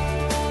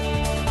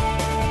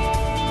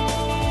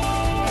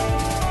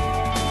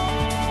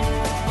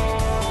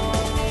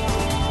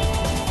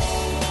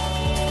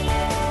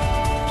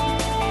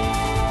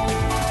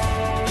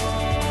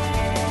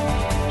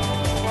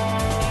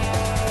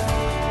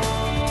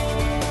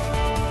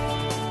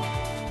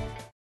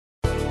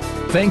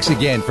 Thanks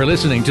again for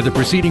listening to the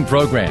preceding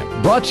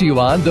program, brought to you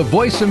on the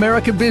Voice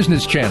America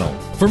Business Channel.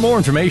 For more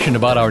information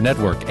about our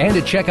network and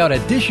to check out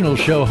additional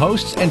show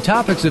hosts and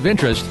topics of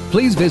interest,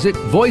 please visit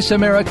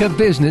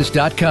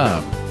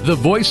voiceamericabusiness.com. The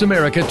Voice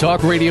America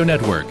Talk Radio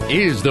Network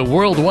is the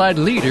worldwide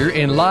leader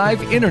in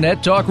live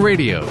Internet talk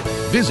radio.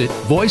 Visit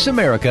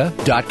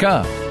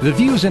voiceamerica.com. The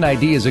views and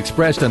ideas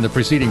expressed on the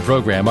preceding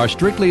program are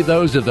strictly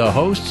those of the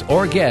hosts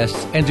or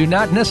guests and do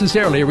not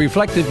necessarily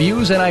reflect the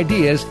views and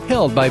ideas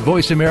held by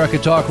Voice America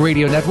Talk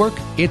Radio Network,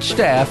 its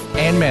staff,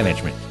 and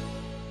management.